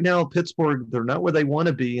right now, Pittsburgh, they're not where they want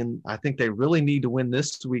to be, and I think they really need to win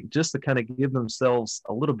this week just to kind of give themselves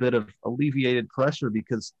a little bit of alleviated pressure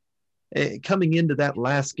because coming into that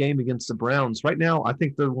last game against the Browns, right now, I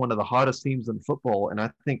think they're one of the hottest teams in football, and I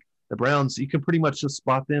think the Browns, you can pretty much just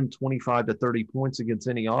spot them 25 to 30 points against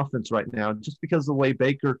any offense right now just because of the way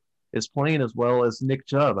Baker is playing as well as Nick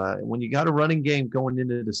Chubb. When you got a running game going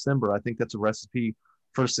into December, I think that's a recipe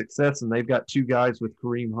for success, and they've got two guys with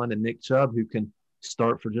Kareem Hunt and Nick Chubb who can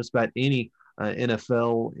start for just about any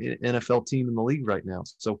NFL team in the league right now.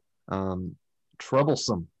 So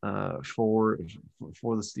troublesome for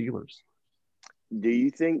the Steelers. Do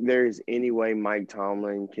you think there's any way Mike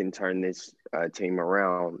Tomlin can turn this team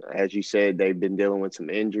around? As you said, they've been dealing with some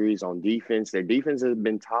injuries on defense. Their defense has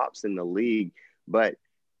been tops in the league, but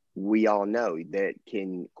we all know that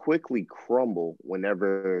can quickly crumble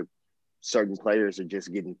whenever certain players are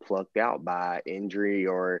just getting plucked out by injury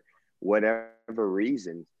or whatever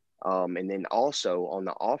reason. And then also on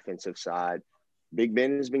the offensive side, Big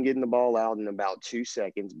Ben has been getting the ball out in about 2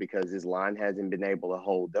 seconds because his line hasn't been able to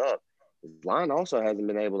hold up. His line also hasn't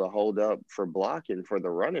been able to hold up for blocking for the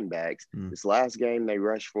running backs. This last game, they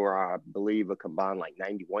rushed for, I believe, a combined like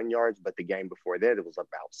 91 yards, but the game before that, it was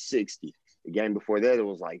about 60. The game before that, it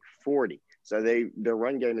was like 40. So their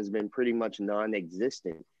run game has been pretty much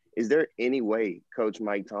non-existent. Is there any way Coach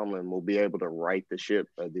Mike Tomlin will be able to right the ship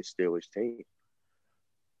of this Steelers team?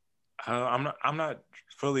 I'm not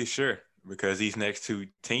fully sure because these next two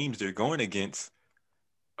teams they're going against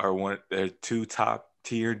are they're two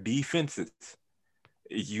top-tier defenses.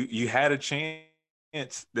 You had a chance.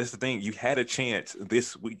 That's the thing. You had a chance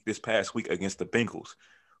this past week against the Bengals,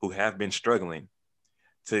 who have been struggling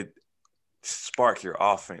to spark your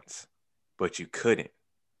offense, but you couldn't.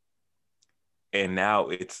 And now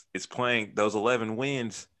it's playing. Those 11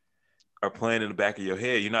 wins are playing in the back of your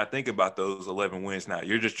head. You're not thinking about those 11 wins now.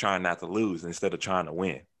 You're just trying not to lose instead of trying to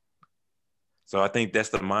win. So I think that's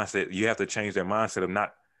the mindset. You have to change their mindset of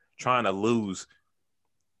not trying to lose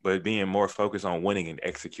but being more focused on winning and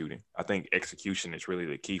executing. I think execution is really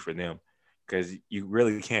the key for them because you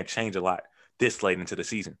really can't change a lot this late into the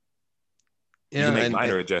season. You can make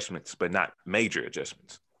minor adjustments, but not major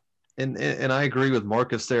adjustments. And I agree with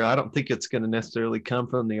Marcus there. I don't think it's going to necessarily come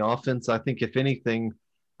from the offense. I think if anything,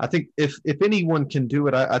 if anyone can do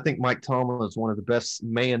it, I think Mike Tomlin is one of the best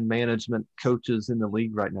man management coaches in the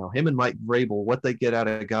league right now. Him and Mike Vrabel, what they get out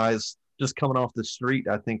of guys just coming off the street,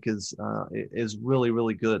 I think is really,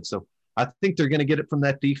 really good. So I think they're going to get it from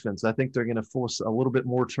that defense. I think they're going to force a little bit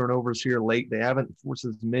more turnovers here late. They haven't forced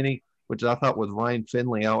as many, which I thought with Ryan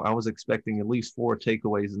Finley, I was expecting at least 4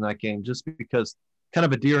 takeaways in that game just because kind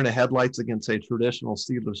of a deer in the headlights against a traditional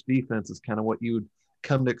Steelers defense is kind of what you would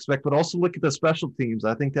come to expect. But also look at the special teams.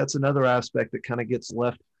 I think that's another aspect that kind of gets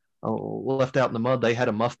left out in the mud. They had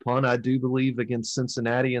a muff punt, I do believe, against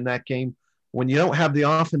Cincinnati in that game. When you don't have the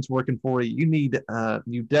offense working for you,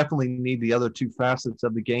 you definitely need the other 2 facets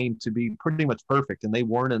of the game to be pretty much perfect, and they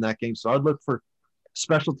weren't in that game. So I'd look for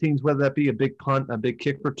special teams, whether that be a big punt, a big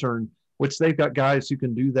kick return, which they've got guys who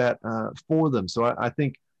can do that for them. So I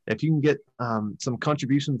think if you can get some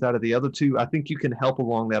contributions out of the other 2, I think you can help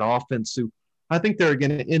along that offense. So I think they're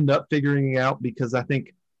going to end up figuring it out because I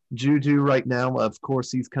think Juju right now, of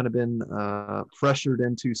course, he's kind of been pressured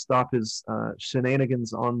into stop his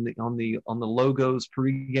shenanigans on the logos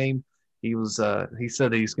pregame. He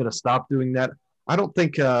said he's going to stop doing that. I don't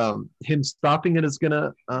think him stopping it is going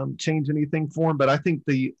to change anything for him, but I think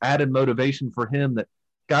the added motivation for him that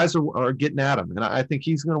guys are getting at him, and I think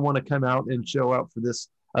he's going to want to come out and show out for this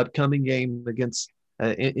upcoming game against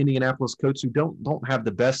Indianapolis Colts, who don't have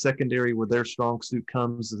the best secondary where their strong suit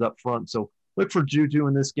comes is up front. So look for Juju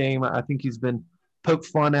in this game. I think he's been poked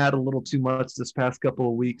fun at a little too much this past couple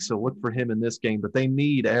of weeks, so look for him in this game. But they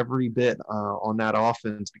need every bit on that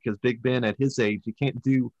offense because Big Ben at his age, he can't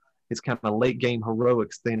do his kind of late game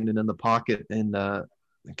heroics standing in the pocket and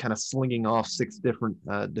kind of slinging off 6 different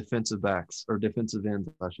defensive backs or defensive ends,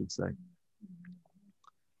 I should say.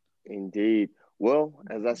 Indeed. Well,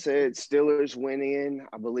 as I said, Steelers went in.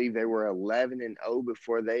 I believe they were 11-0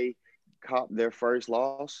 before they copped their first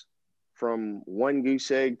loss from one goose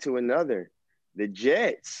egg to another. The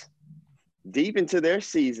Jets, deep into their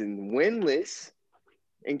season, winless,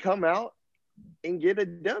 and come out and get a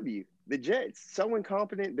W. The Jets, so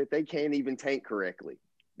incompetent that they can't even tank correctly.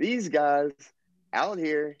 These guys out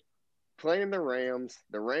here playing the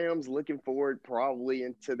Rams looking forward probably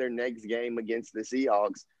into their next game against the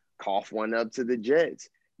Seahawks, cough one up to the Jets.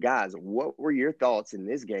 Guys, what were your thoughts in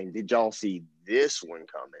this game? Did y'all see this one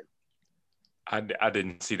coming? I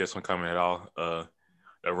didn't see this one coming at all.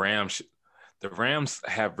 The Rams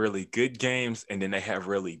have really good games, and then they have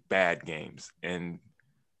really bad games. And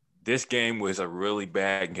this game was a really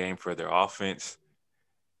bad game for their offense.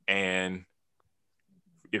 And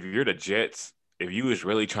if you're the Jets, if you was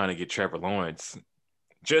really trying to get Trevor Lawrence,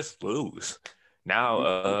 just lose.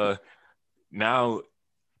 Now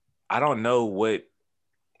I don't know what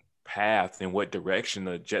path and what direction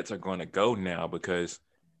the Jets are going to go now because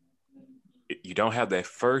you don't have that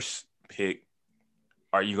first pick.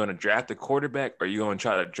 Are you going to draft a quarterback? Or are you going to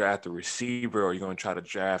try to draft a receiver? Or are you going to try to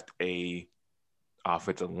draft a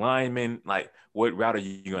offensive lineman? Like, what route are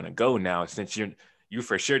you going to go now since you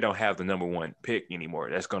for sure don't have the number 1 pick anymore?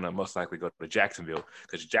 That's going to most likely go to Jacksonville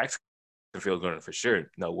because Jacksonville is going to for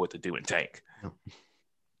sure know what to do in tank.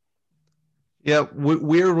 Yeah,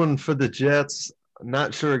 weird one for the Jets.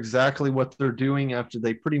 Not sure exactly what they're doing after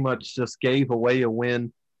they pretty much just gave away a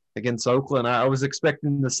win against Oakland. I was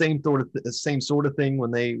expecting the same sort of thing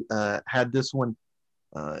when they had this one,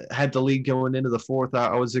 had the lead going into the 4th.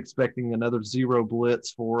 I was expecting another 0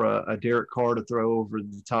 blitz for a Derek Carr to throw over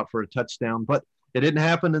the top for a touchdown, but it didn't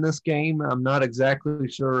happen in this game. I'm not exactly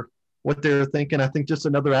sure what they're thinking. I think just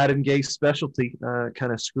another Adam Gase specialty,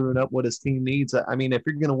 kind of screwing up what his team needs. I mean, if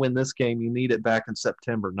you're going to win this game, you need it back in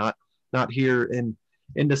September, not here in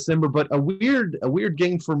December. But a weird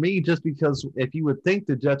game for me, just because if you would think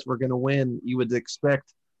the Jets were going to win, you would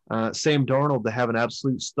expect Sam Darnold to have an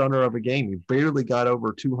absolute stunner of a game. He barely got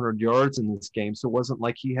over 200 yards in this game, so it wasn't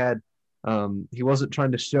like he wasn't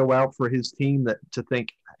trying to show out for his team to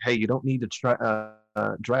think, hey, you don't need to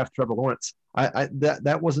draft Trevor Lawrence.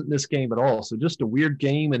 That wasn't this game at all. So just a weird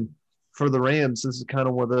game. And for the Rams, this is kind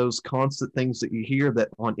of one of those constant things that you hear that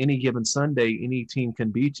on any given Sunday, any team can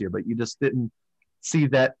beat you, but you just didn't see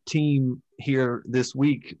that team here this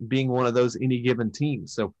week being one of those any given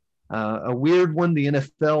teams. So a weird one. The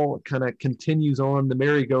NFL kind of continues on the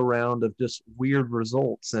merry-go-round of just weird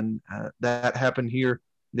results. And that happened here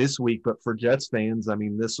this week. But for Jets fans, I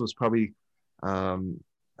mean, this was probably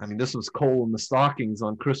I mean, this was coal in the stockings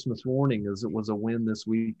on Christmas morning as it was a win this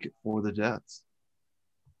week for the Jets.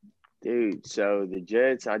 Dude, so the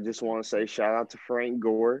Jets, I just want to say shout out to Frank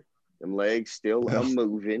Gore. Them legs still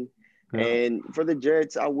moving. Yeah. And for the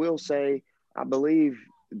Jets, I will say, I believe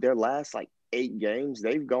their last 8 games,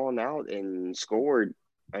 they've gone out and scored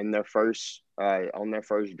in their first on their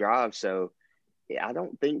first drive. So yeah, I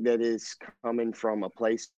don't think that is coming from a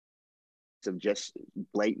place of just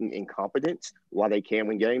blatant incompetence. While they can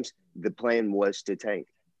win games, the plan was to tank.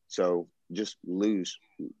 So just lose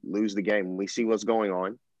the game. We see what's going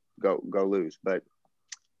on. Go lose. But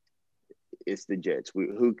it's the Jets.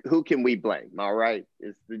 Who can we blame? All right,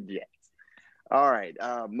 it's the Jets. All right,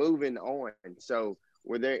 moving on. So,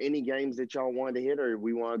 were there any games that y'all wanted to hit, or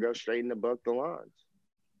we want to go straight into Buck the Lines?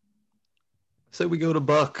 So we go to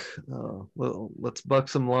Buck. Well, let's buck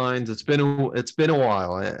some lines. It's been a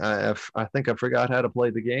while. I think I forgot how to play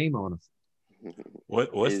the game, honestly.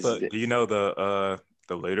 Do you know the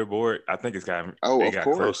leaderboard? I think it's got of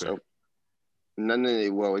course. Closer.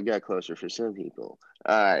 Well, it got closer for some people.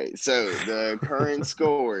 All right, so the current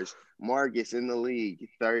scores: Marcus in the league,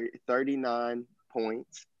 39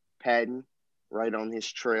 points. Patton right on his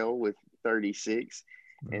trail with 36.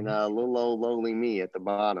 And a little old lowly me at the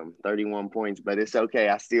bottom, 31 points. But it's okay.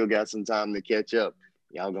 I still got some time to catch up.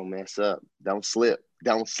 Y'all gonna mess up. Don't slip.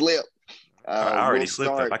 I already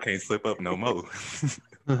slipped up. I can't slip up no more.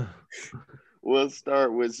 We'll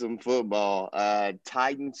start with some football.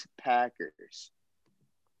 Titans, Packers.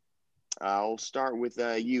 I'll start with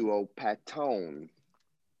you, old Patone.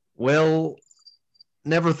 Well,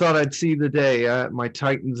 never thought I'd see the day. My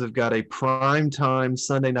Titans have got a prime time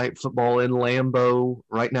Sunday night football in Lambeau.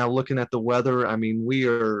 Right now, looking at the weather, I mean,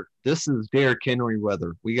 this is Derrick Henry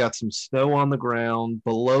weather. We got some snow on the ground,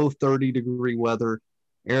 below 30-degree weather.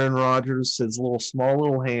 Aaron Rodgers, his small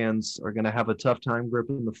little hands are going to have a tough time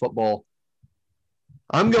gripping the football.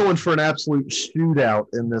 I'm going for an absolute shootout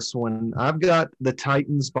in this one. I've got the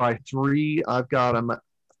Titans by 3. I've got them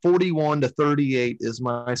 41-38 is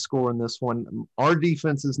my score in this one. Our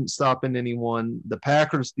defense isn't stopping anyone. The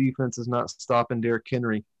Packers defense is not stopping Derrick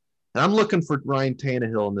Henry. And I'm looking for Ryan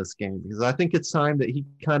Tannehill in this game because I think it's time that he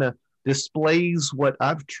kind of displays what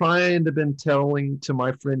I've been telling to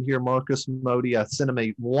my friend here, Marcus Modi. I sent him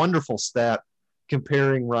a wonderful stat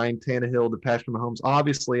comparing Ryan Tannehill to Patrick Mahomes.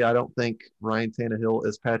 Obviously, I don't think Ryan Tannehill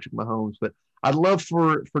is Patrick Mahomes, but I'd love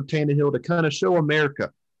for Tannehill to kind of show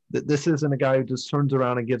America that this isn't a guy who just turns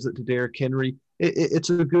around and gives it to Derrick Henry. It's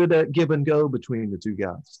a good give and go between the two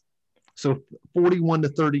guys. So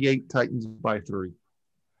 41-38, Titans by 3.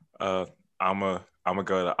 I'm gonna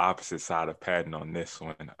go to the opposite side of Patton on this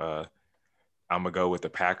one. I'm gonna go with the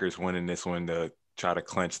Packers winning this one to try to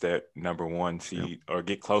clinch that number 1 seed or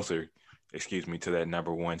get closer, to that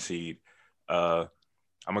number 1 seed. I'm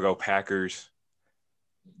gonna go Packers.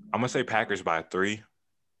 I'm gonna say Packers by 3.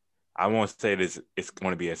 I won't say it's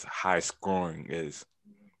going to be as high scoring as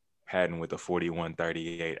Patton with a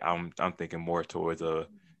 41-38. I'm thinking more towards a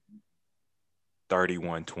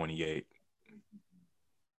 31-28.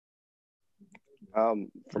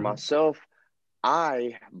 For myself,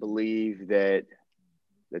 I believe that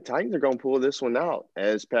the Titans are going to pull this one out.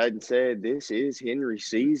 As Patton said, this is Henry's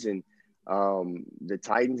season. The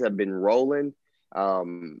Titans have been rolling.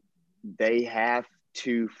 They have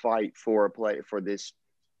to fight for this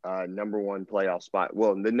number 1 playoff spot.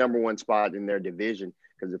 Well, the number 1 spot in their division.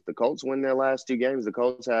 Because if the Colts win their last 2 games, the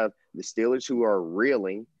Colts have the Steelers, who are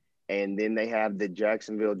reeling, and then they have the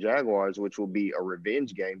Jacksonville Jaguars, which will be a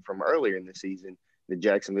revenge game from earlier in the season. The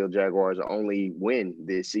Jacksonville Jaguars only win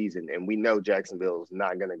this season, and we know Jacksonville is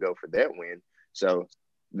not going to go for that win. So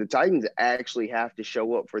the Titans actually have to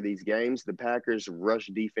show up for these games. The Packers' rush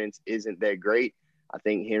defense isn't that great. I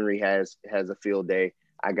think Henry has a field day.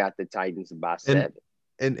 I got the Titans by 7.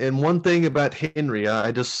 And one thing about Henry,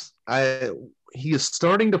 he is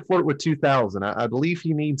starting to flirt with 2,000. I believe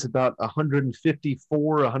he needs about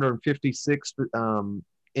 154, 156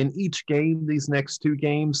 in each game, these next 2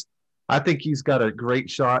 games. I think he's got a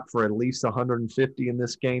great shot for at least 150 in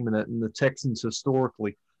this game. And the Texans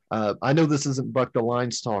historically, I know this isn't Buck the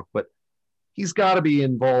Lines talk, but he's got to be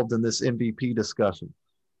involved in this MVP discussion.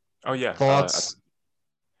 Oh yeah, thoughts?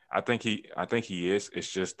 I think he is.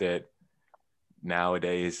 It's just that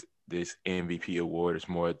nowadays this MVP award is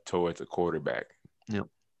more towards a quarterback. Yep.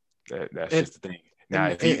 That's just the thing. Now,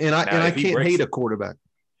 I can't hate a quarterback.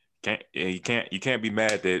 You can't be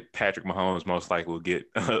mad that Patrick Mahomes most likely will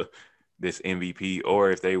get this MVP, or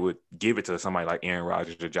if they would give it to somebody like Aaron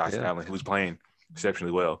Rodgers or Josh Allen, who's playing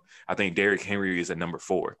exceptionally well. I think Derrick Henry is at number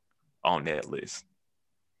 4 on that list,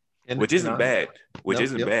 which isn't bad.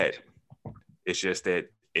 Bad. It's just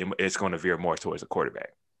that it's going to veer more towards a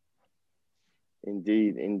quarterback.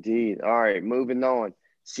 Indeed, indeed. All right, moving on.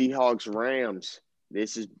 Seahawks, Rams.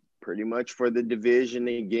 This is pretty much for the division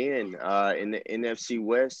again. In the NFC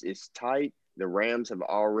West, it's tight. The Rams have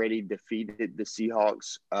already defeated the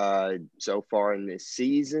Seahawks so far in this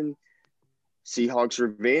season. Seahawks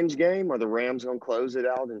revenge game, or the Rams going to close it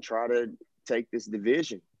out and try to take this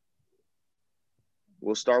division?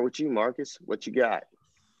 We'll start with you, Marcus. What you got?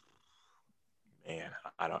 Man,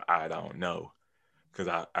 I don't know,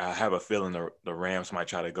 because I have a feeling the Rams might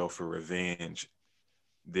try to go for revenge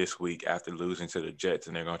this week after losing to the Jets,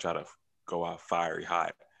 and they're going to try to go out fiery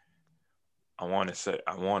hot. I want to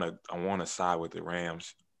side with the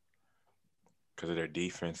Rams because of their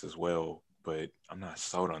defense as well, but I'm not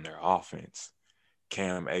sold on their offense.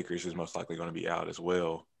 Cam Akers is most likely going to be out as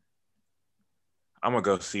well. I'm going to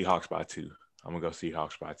go Seahawks by 2.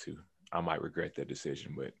 I might regret that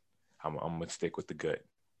decision, but I'm going to stick with the gut.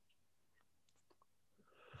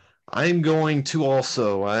 I'm going to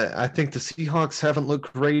also. I think the Seahawks haven't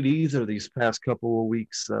looked great either these past couple of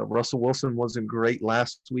weeks. Russell Wilson wasn't great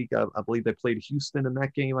last week. I believe they played Houston in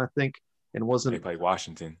that game, I think, and wasn't. They played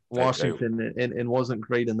Washington. And wasn't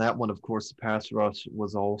great in that one. Of course, the pass rush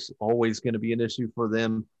was always going to be an issue for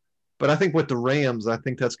them. But I think with the Rams, I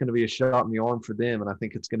think that's going to be a shot in the arm for them, and I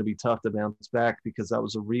think it's going to be tough to bounce back because that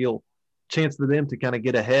was a real chance for them to kind of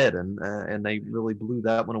get ahead, and they really blew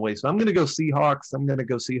that one away. So I'm going to go Seahawks. I'm going to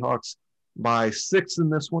go Seahawks by 6 in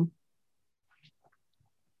this one.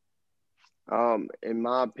 In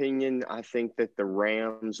my opinion, I think that the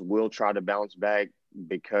Rams will try to bounce back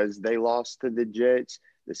because they lost to the Jets.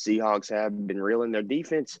 The Seahawks have been reeling. Their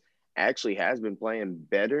defense actually has been playing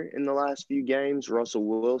better in the last few games. Russell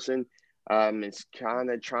Wilson is kind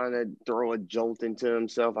of trying to throw a jolt into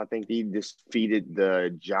himself. I think he defeated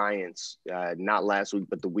the Giants, not last week,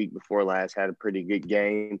 but the week before last, had a pretty good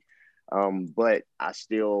game. But I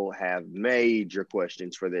still have major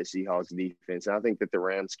questions for the Seahawks defense. And I think that the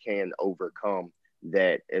Rams can overcome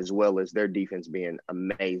that, as well as their defense being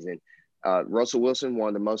amazing. Russell Wilson, one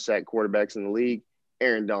of the most sacked quarterbacks in the league.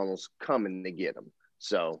 Aaron Donald's coming to get him.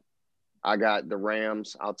 So I got the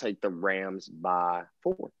Rams. I'll take the Rams by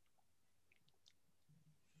 4.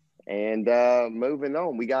 And moving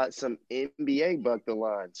on, we got some NBA buck the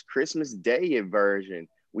lines. Christmas Day version.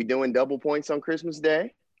 We doing double points on Christmas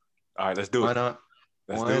Day? All right, let's do it. Why not?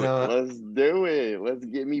 Let's do it. Let's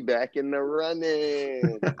get me back in the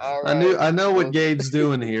running. All right. I know what Gabe's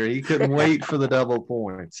doing here. He couldn't wait for the double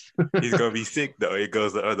points. He's gonna be sick though. It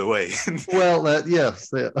goes the other way. Well,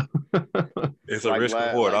 yes. Yeah. It's a risk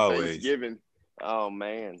reward always. Thanksgiving. Oh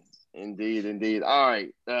man, indeed. All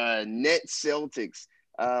right, Nets Celtics.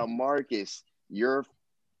 Marcus,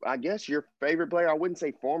 I guess your favorite player. I wouldn't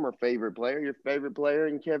say former favorite player. Your favorite player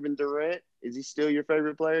in Kevin Durant. Is he still your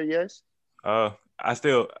favorite player? Yes. I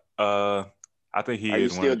think he is. You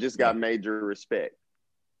still just got major respect?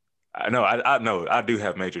 I know. I do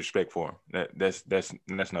have major respect for him.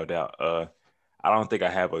 That's no doubt. I don't think I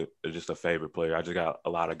have just a favorite player. I just got a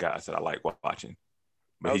lot of guys that I like watching.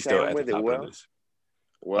 But he's still at the top of the list.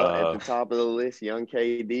 Well, at the top of the list, young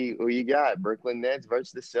KD. Who you got? Brooklyn Nets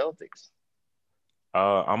versus the Celtics.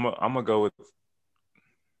 I'm gonna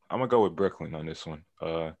go with Brooklyn on this one.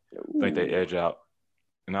 I think they edge out,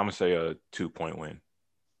 and I'm gonna say a 2-point win.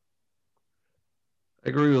 I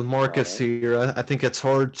agree with Marcus here. I think it's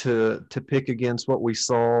hard to pick against what we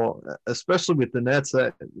saw, especially with the Nets.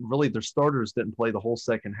 That really their starters didn't play the whole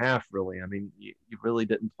second half. Really, I mean, you really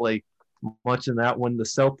didn't play much in that one. The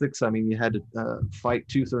Celtics, I mean, you had to fight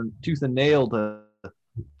tooth and nail to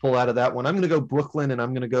pull out of that one. I'm going to go Brooklyn, and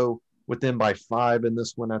I'm going to go with them by 5 in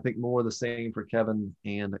this one. I think more of the same for Kevin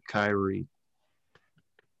and Kyrie.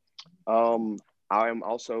 I am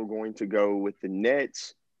also going to go with the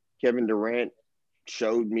Nets. Kevin Durant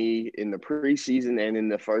showed me in the preseason and in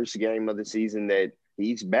the first game of the season that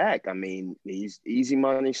he's back. I mean, he's easy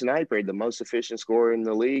money sniper, the most efficient scorer in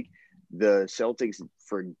the league. The Celtics,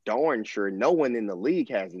 for darn sure, no one in the league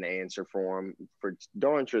has an answer for him. For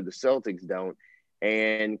darn sure, the Celtics don't.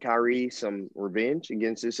 And Kyrie, some revenge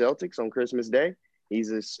against the Celtics on Christmas Day. He's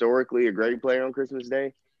historically a great player on Christmas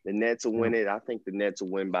Day. The Nets will win it. I think the Nets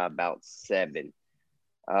will win by about 7.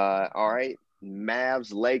 All right,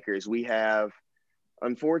 Mavs, Lakers. We have,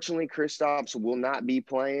 unfortunately, Kristaps will not be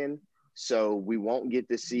playing, so we won't get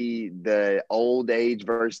to see the old age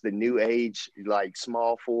versus the new age, like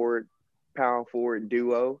small forward, power forward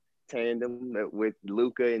duo tandem with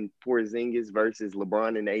Luka and Porzingis versus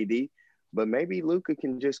LeBron and AD. But maybe Luka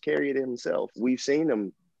can just carry it himself. We've seen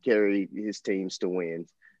him carry his teams to wins.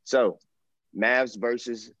 So, Mavs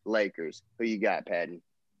versus Lakers. Who you got, Patton?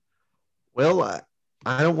 Well,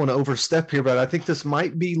 I don't want to overstep here, but I think this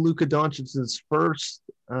might be Luka Doncic's first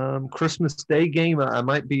Christmas Day game. I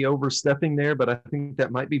might be overstepping there, but I think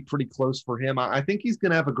that might be pretty close for him. I think he's going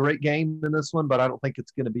to have a great game in this one, but I don't think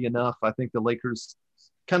it's going to be enough. I think the Lakers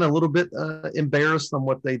kind of a little bit embarrassed on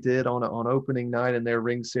what they did on opening night in their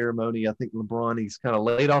ring ceremony. I think LeBron, he's kind of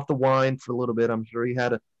laid off the wine for a little bit. I'm sure he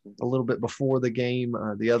had a little bit before the game.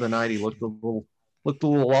 The other night he looked a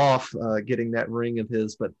little off getting that ring of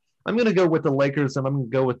his, but I'm going to go with the Lakers, and I'm going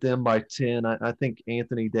to go with them by 10. I think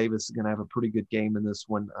Anthony Davis is going to have a pretty good game in this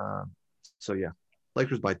one. So, yeah,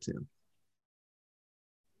 Lakers by 10.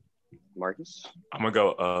 Marcus? I'm going to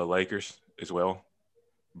go Lakers as well,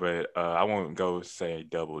 but I won't go say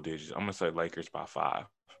double digits. I'm going to say Lakers by 5.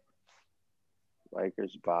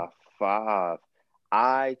 Lakers by 5.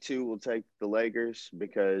 I, too, will take the Lakers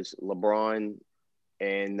because LeBron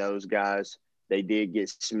and those guys – they did get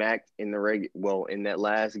smacked in in that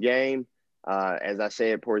last game. As I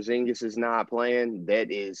said, Porzingis is not playing. That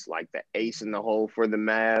is like the ace in the hole for the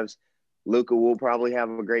Mavs. Luka will probably have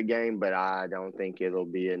a great game, but I don't think it'll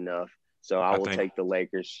be enough. So I will take the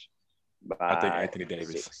Lakers by I think Anthony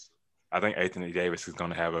Davis. 6. I think Anthony Davis is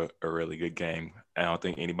going to have a really good game. I don't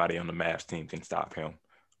think anybody on the Mavs team can stop him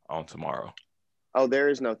on tomorrow. Oh, there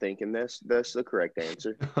is no thinking. That's the correct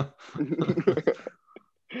answer.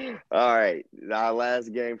 All right, our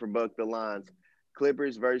last game for Buck the Lines.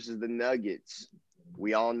 Clippers versus the Nuggets.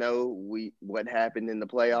 We all know what happened in the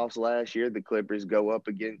playoffs last year. The Clippers go up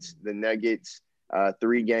against the Nuggets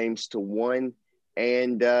 3-1,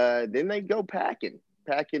 and then they go packing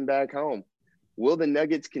back home. Will the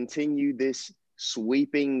Nuggets continue this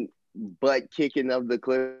sweeping butt kicking of the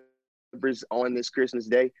Clippers on this Christmas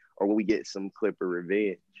Day, or will we get some Clipper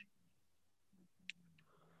revenge?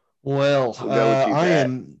 Well,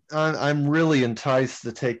 I'm really enticed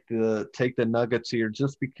to take the Nuggets here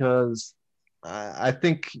just because I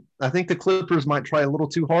think the Clippers might try a little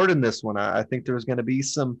too hard in this one. I think there's going to be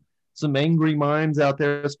some angry minds out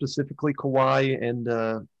there, specifically Kawhi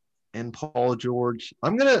and Paul George.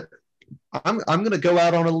 I'm gonna go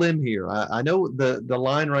out on a limb here. I know the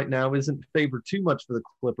line right now isn't favored too much for the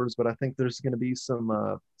Clippers, but I think there's going to be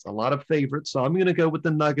a lot of favorites. So I'm going to go with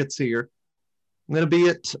the Nuggets here. I'm going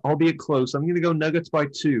to be albeit close. I'm going to go Nuggets by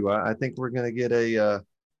 2. I think we're going to get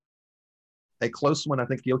a close one. I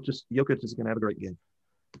think Jokic is going to have a great game.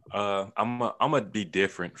 I'm gonna be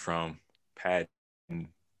different from Pat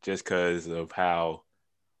just because of how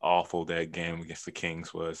awful that game against the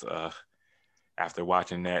Kings was. After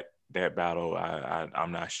watching that battle,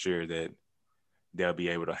 I'm not sure that they'll be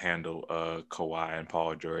able to handle Kawhi and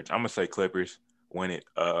Paul George. I'm gonna say Clippers win it.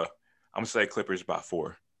 I'm gonna say Clippers by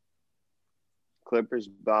 4. Clippers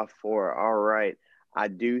by 4. All right. I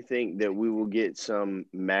do think that we will get some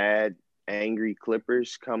mad, angry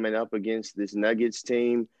Clippers coming up against this Nuggets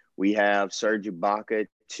team. We have Serge Ibaka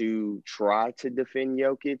to try to defend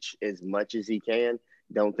Jokic as much as he can.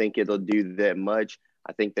 Don't think it'll do that much.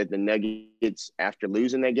 I think that the Nuggets, after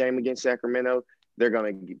losing that game against Sacramento, they're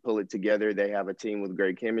going to pull it together. They have a team with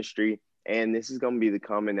great chemistry. And this is going to be the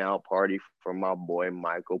coming out party for my boy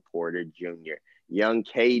Michael Porter Jr., young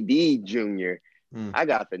KD Jr. I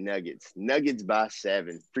got the Nuggets. Nuggets by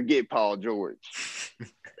 7. Forget Paul George.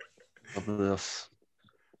 Love this.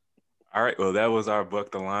 All right. Well, that was our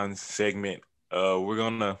Buck the Lines segment. We're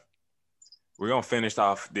gonna finish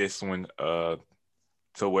off this one to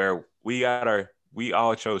where we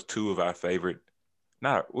all chose 2 of our favorite.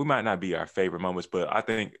 We might not be our favorite moments, but I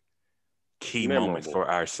think key moments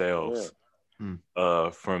for ourselves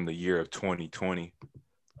from the year of 2020.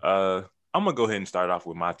 I'm gonna go ahead and start off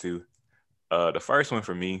with my 2. The first one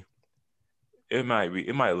for me, it might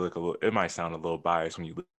sound a little biased when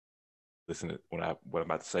you listen to what I'm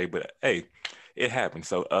about to say, but hey, it happened.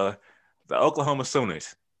 So the Oklahoma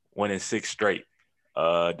Sooners won in 6 straight,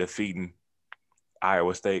 defeating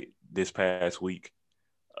Iowa State this past week.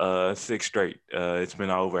 6 straight. It's been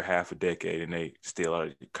over half a decade, and they still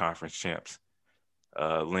are conference champs.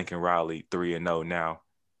 Lincoln Riley 3-0 now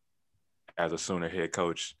as a Sooner head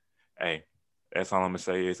coach. Hey, that's all I'm gonna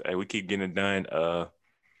say is, hey, we keep getting it done.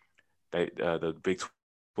 The Big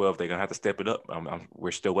 12, they're gonna have to step it up.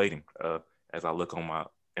 We're still waiting. As I look on my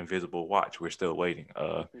invisible watch, we're still waiting.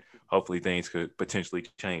 Hopefully, things could potentially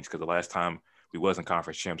change because the last time we wasn't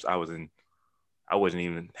conference champs, I wasn't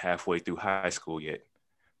even halfway through high school yet.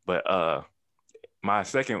 But my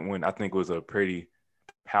second one, I think, was a pretty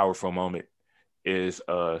powerful moment. Is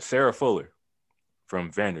Sarah Fuller from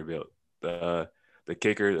Vanderbilt, the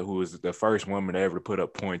kicker who was the first woman ever to put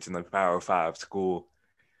up points in the Power 5 school.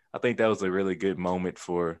 I think that was a really good moment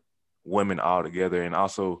for women altogether, and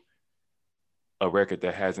also a record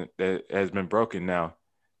that has been broken now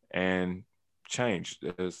and changed.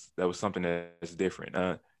 That was something that's different.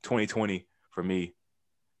 2020 for me,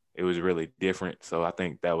 it was really different. So I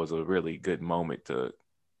think that was a really good moment to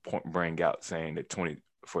bring out, saying that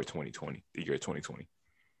 2020, the year 2020.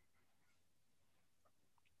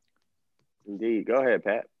 Indeed. Go ahead,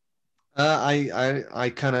 Pat.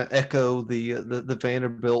 I kind of echo the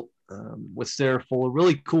Vanderbilt with Sarah Fuller.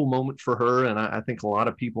 Really cool moment for her, and I think a lot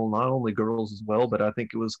of people, not only girls as well, but I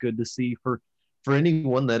think it was good to see for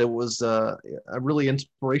anyone that it was a really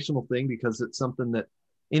inspirational thing, because it's something that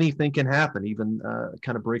anything can happen, even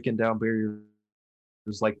kind of breaking down barriers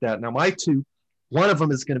like that. Now, my two, one of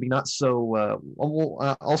them is going to be not so.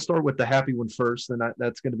 I'll start with the happy one first, and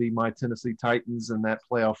that's going to be my Tennessee Titans and that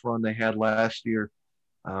playoff run they had last year.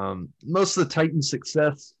 Most of the Titans'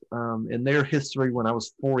 success in their history when I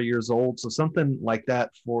was 4 years old, so something like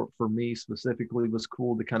that for me specifically was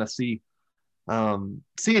cool to kind of see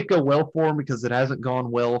it go well for them, because it hasn't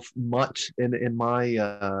gone well much in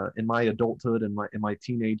my adulthood and my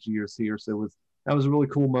teenage years here. So that was a really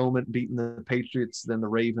cool moment, beating the Patriots, then the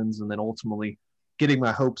Ravens, and then ultimately getting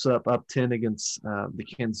my hopes up 10 against the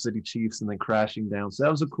Kansas City Chiefs, and then crashing down. So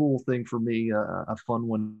that was a cool thing for me, a fun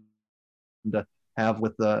one to have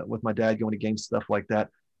with my dad going to games, stuff like that.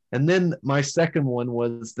 And then my second one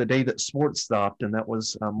was the day that sports stopped, and that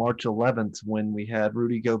was March 11th, when we had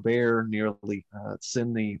Rudy Gobert nearly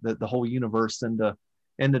send the whole universe into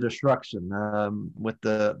destruction with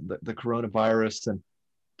the coronavirus. And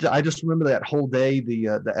I just remember that whole day.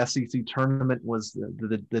 The SEC tournament was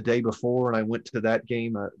the day before, and I went to that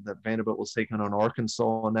game that Vanderbilt was taking on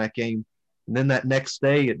Arkansas in that game. And then that next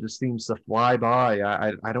day, it just seems to fly by.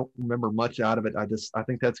 I don't remember much out of it. I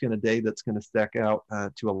think that's going to day that's going to stick out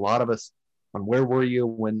to a lot of us on where were you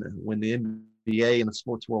when the NBA and the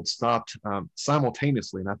sports world stopped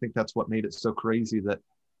simultaneously. And I think that's what made it so crazy, that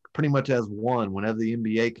pretty much as one, whenever the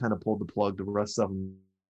NBA kind of pulled the plug, the rest of them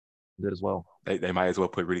did as well. They might as well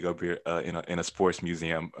put Rudy Gobert in a sports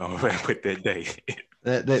museum with that day.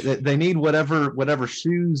 They need whatever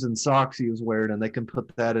shoes and socks he was wearing, and they can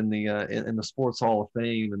put that in the Sports Hall of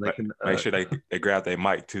Fame, and they can make sure they grab their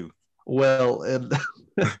mic too. Well,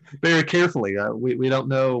 very carefully. We don't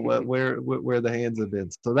know where the hands have been.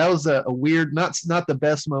 So that was a weird, not the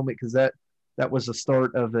best moment, because that was the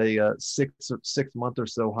start of a 6 month or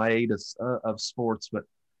so hiatus of sports. But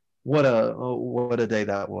what a day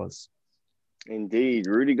that was. Indeed.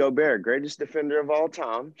 Rudy Gobert, greatest defender of all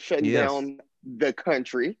time, shutting down the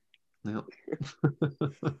country. Yep.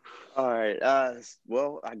 All right.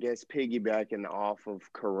 Well, I guess piggybacking off of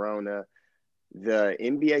Corona, the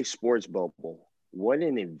NBA sports bubble, what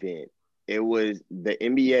an event. It was. The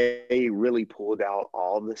NBA really pulled out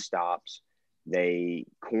all the stops. They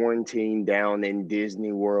quarantined down in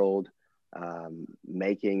Disney World,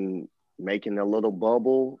 making a little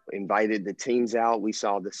bubble, invited the teams out. We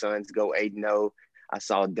saw the Suns go 8-0. I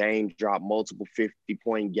saw Dame drop multiple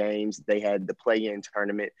 50-point games. They had the play-in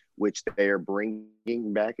tournament, which they are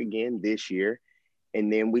bringing back again this year.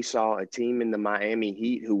 And then we saw a team in the Miami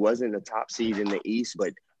Heat who wasn't the top seed in the East,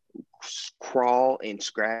 but crawl and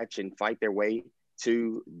scratch and fight their way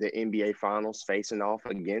to the NBA Finals, facing off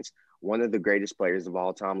against one of the greatest players of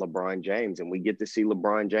all time, LeBron James. And we get to see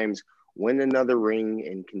LeBron James win another ring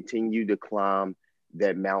and continue to climb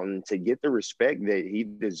that mountain to get the respect that he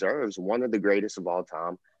deserves. One of the greatest of all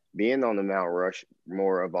time, being on the Mount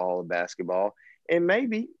Rushmore of all of basketball. And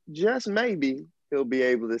maybe, just maybe, he'll be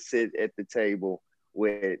able to sit at the table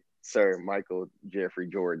with Sir Michael Jeffrey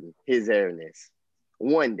Jordan, his airness,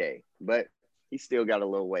 one day. But he's still got a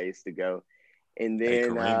little ways to go. And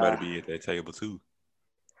then Kareem better be at that table too.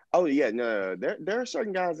 Oh, yeah, no. There are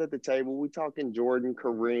certain guys at the table. We're talking Jordan,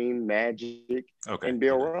 Kareem, Magic, and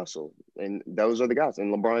Bill Russell. And those are the guys.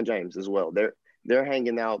 And LeBron James as well. They're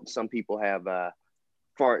hanging out. Some people have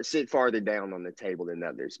sit farther down on the table than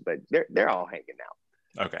others, but they're all hanging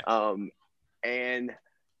out. Okay. And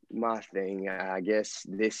my thing, I guess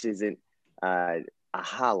this isn't a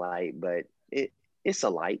highlight, but it's a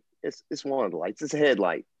light. It's one of the lights. It's a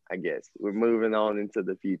headlight, I guess. We're moving on into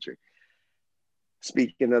the future.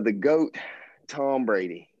 Speaking of the GOAT, Tom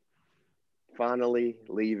Brady, finally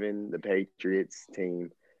leaving the Patriots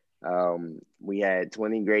team. We had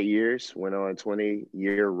 20 great years, went on a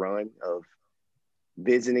 20-year run of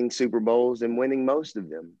visiting Super Bowls and winning most of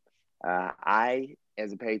them. I,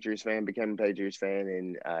 as a Patriots fan, became a Patriots fan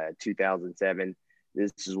in 2007.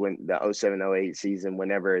 This is when the 07-08 season,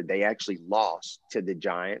 whenever they actually lost to the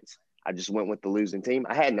Giants. I just went with the losing team.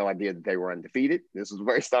 I had no idea that they were undefeated. This was the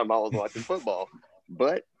first time I was watching football.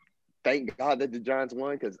 But thank God that the Giants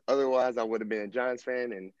won, because otherwise I would have been a Giants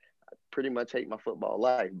fan, and pretty much hate my football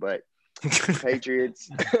life, but Patriots.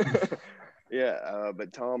 Yeah,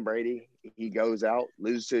 but Tom Brady, he goes out,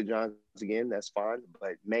 loses to the Giants again. That's fine,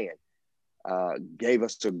 but man, gave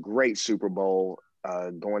us a great Super Bowl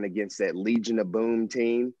going against that Legion of Boom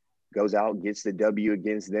team. Goes out, gets the W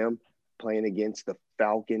against them, playing against the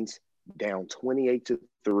Falcons, down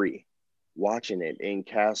 28-3, watching it in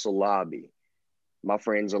Castle Lobby. My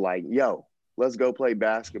friends are like, yo, let's go play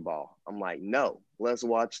basketball. I'm like, no, let's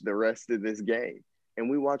watch the rest of this game. And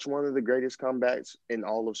we watched one of the greatest comebacks in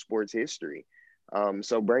all of sports history.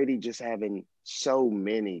 So Brady just having so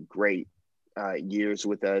many great years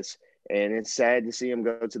with us. And it's sad to see him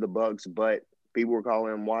go to the Bucs, but people were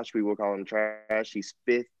calling him wash. People were calling him trash. He's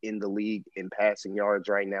 5th in the league in passing yards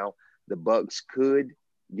right now. The Bucs could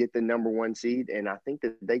get the number 1 seed, and I think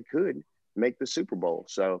that they could make the Super Bowl.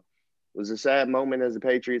 So it was a sad moment as a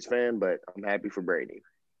Patriots fan, but I'm happy for Brady.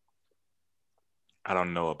 I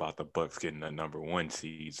don't know about the Bucs getting the number 1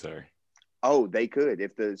 seed, sir. Oh, they could.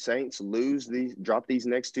 If the Saints drop these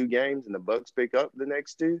next 2 games and the Bucs pick up the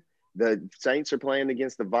next 2, the Saints are playing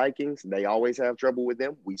against the Vikings. They always have trouble with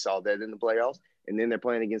them. We saw that in the playoffs. And then they're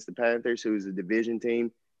playing against the Panthers, who's a division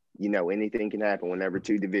team. You know, anything can happen whenever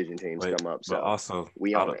 2 division teams come up. So but also,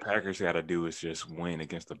 all the Packers got to do is just win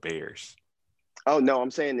against the Bears. Oh, no,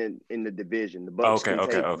 I'm saying in the division. The Bucs can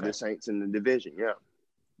take the Saints in the division, yeah.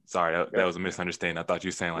 Sorry, that was a misunderstanding. I thought you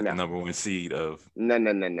were saying like the number 1 seed of. No.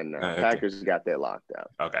 Packers got that locked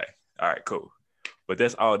out. Okay. All right, cool. But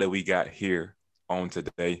that's all that we got here on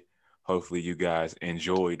today. Hopefully you guys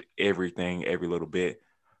enjoyed everything, every little bit.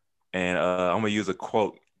 And I'm going to use a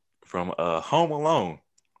quote from Home Alone.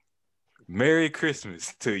 Merry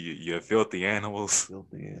Christmas to you, you filthy animals.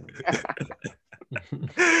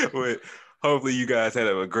 But hopefully you guys had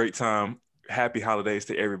a great time. Happy holidays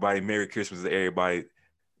to everybody. Merry Christmas to everybody.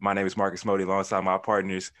 My name is Marcus Modi, alongside my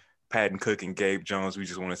partners, Patton Cook and Gabe Jones. We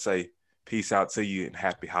just want to say peace out to you and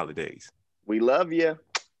happy holidays. We love you.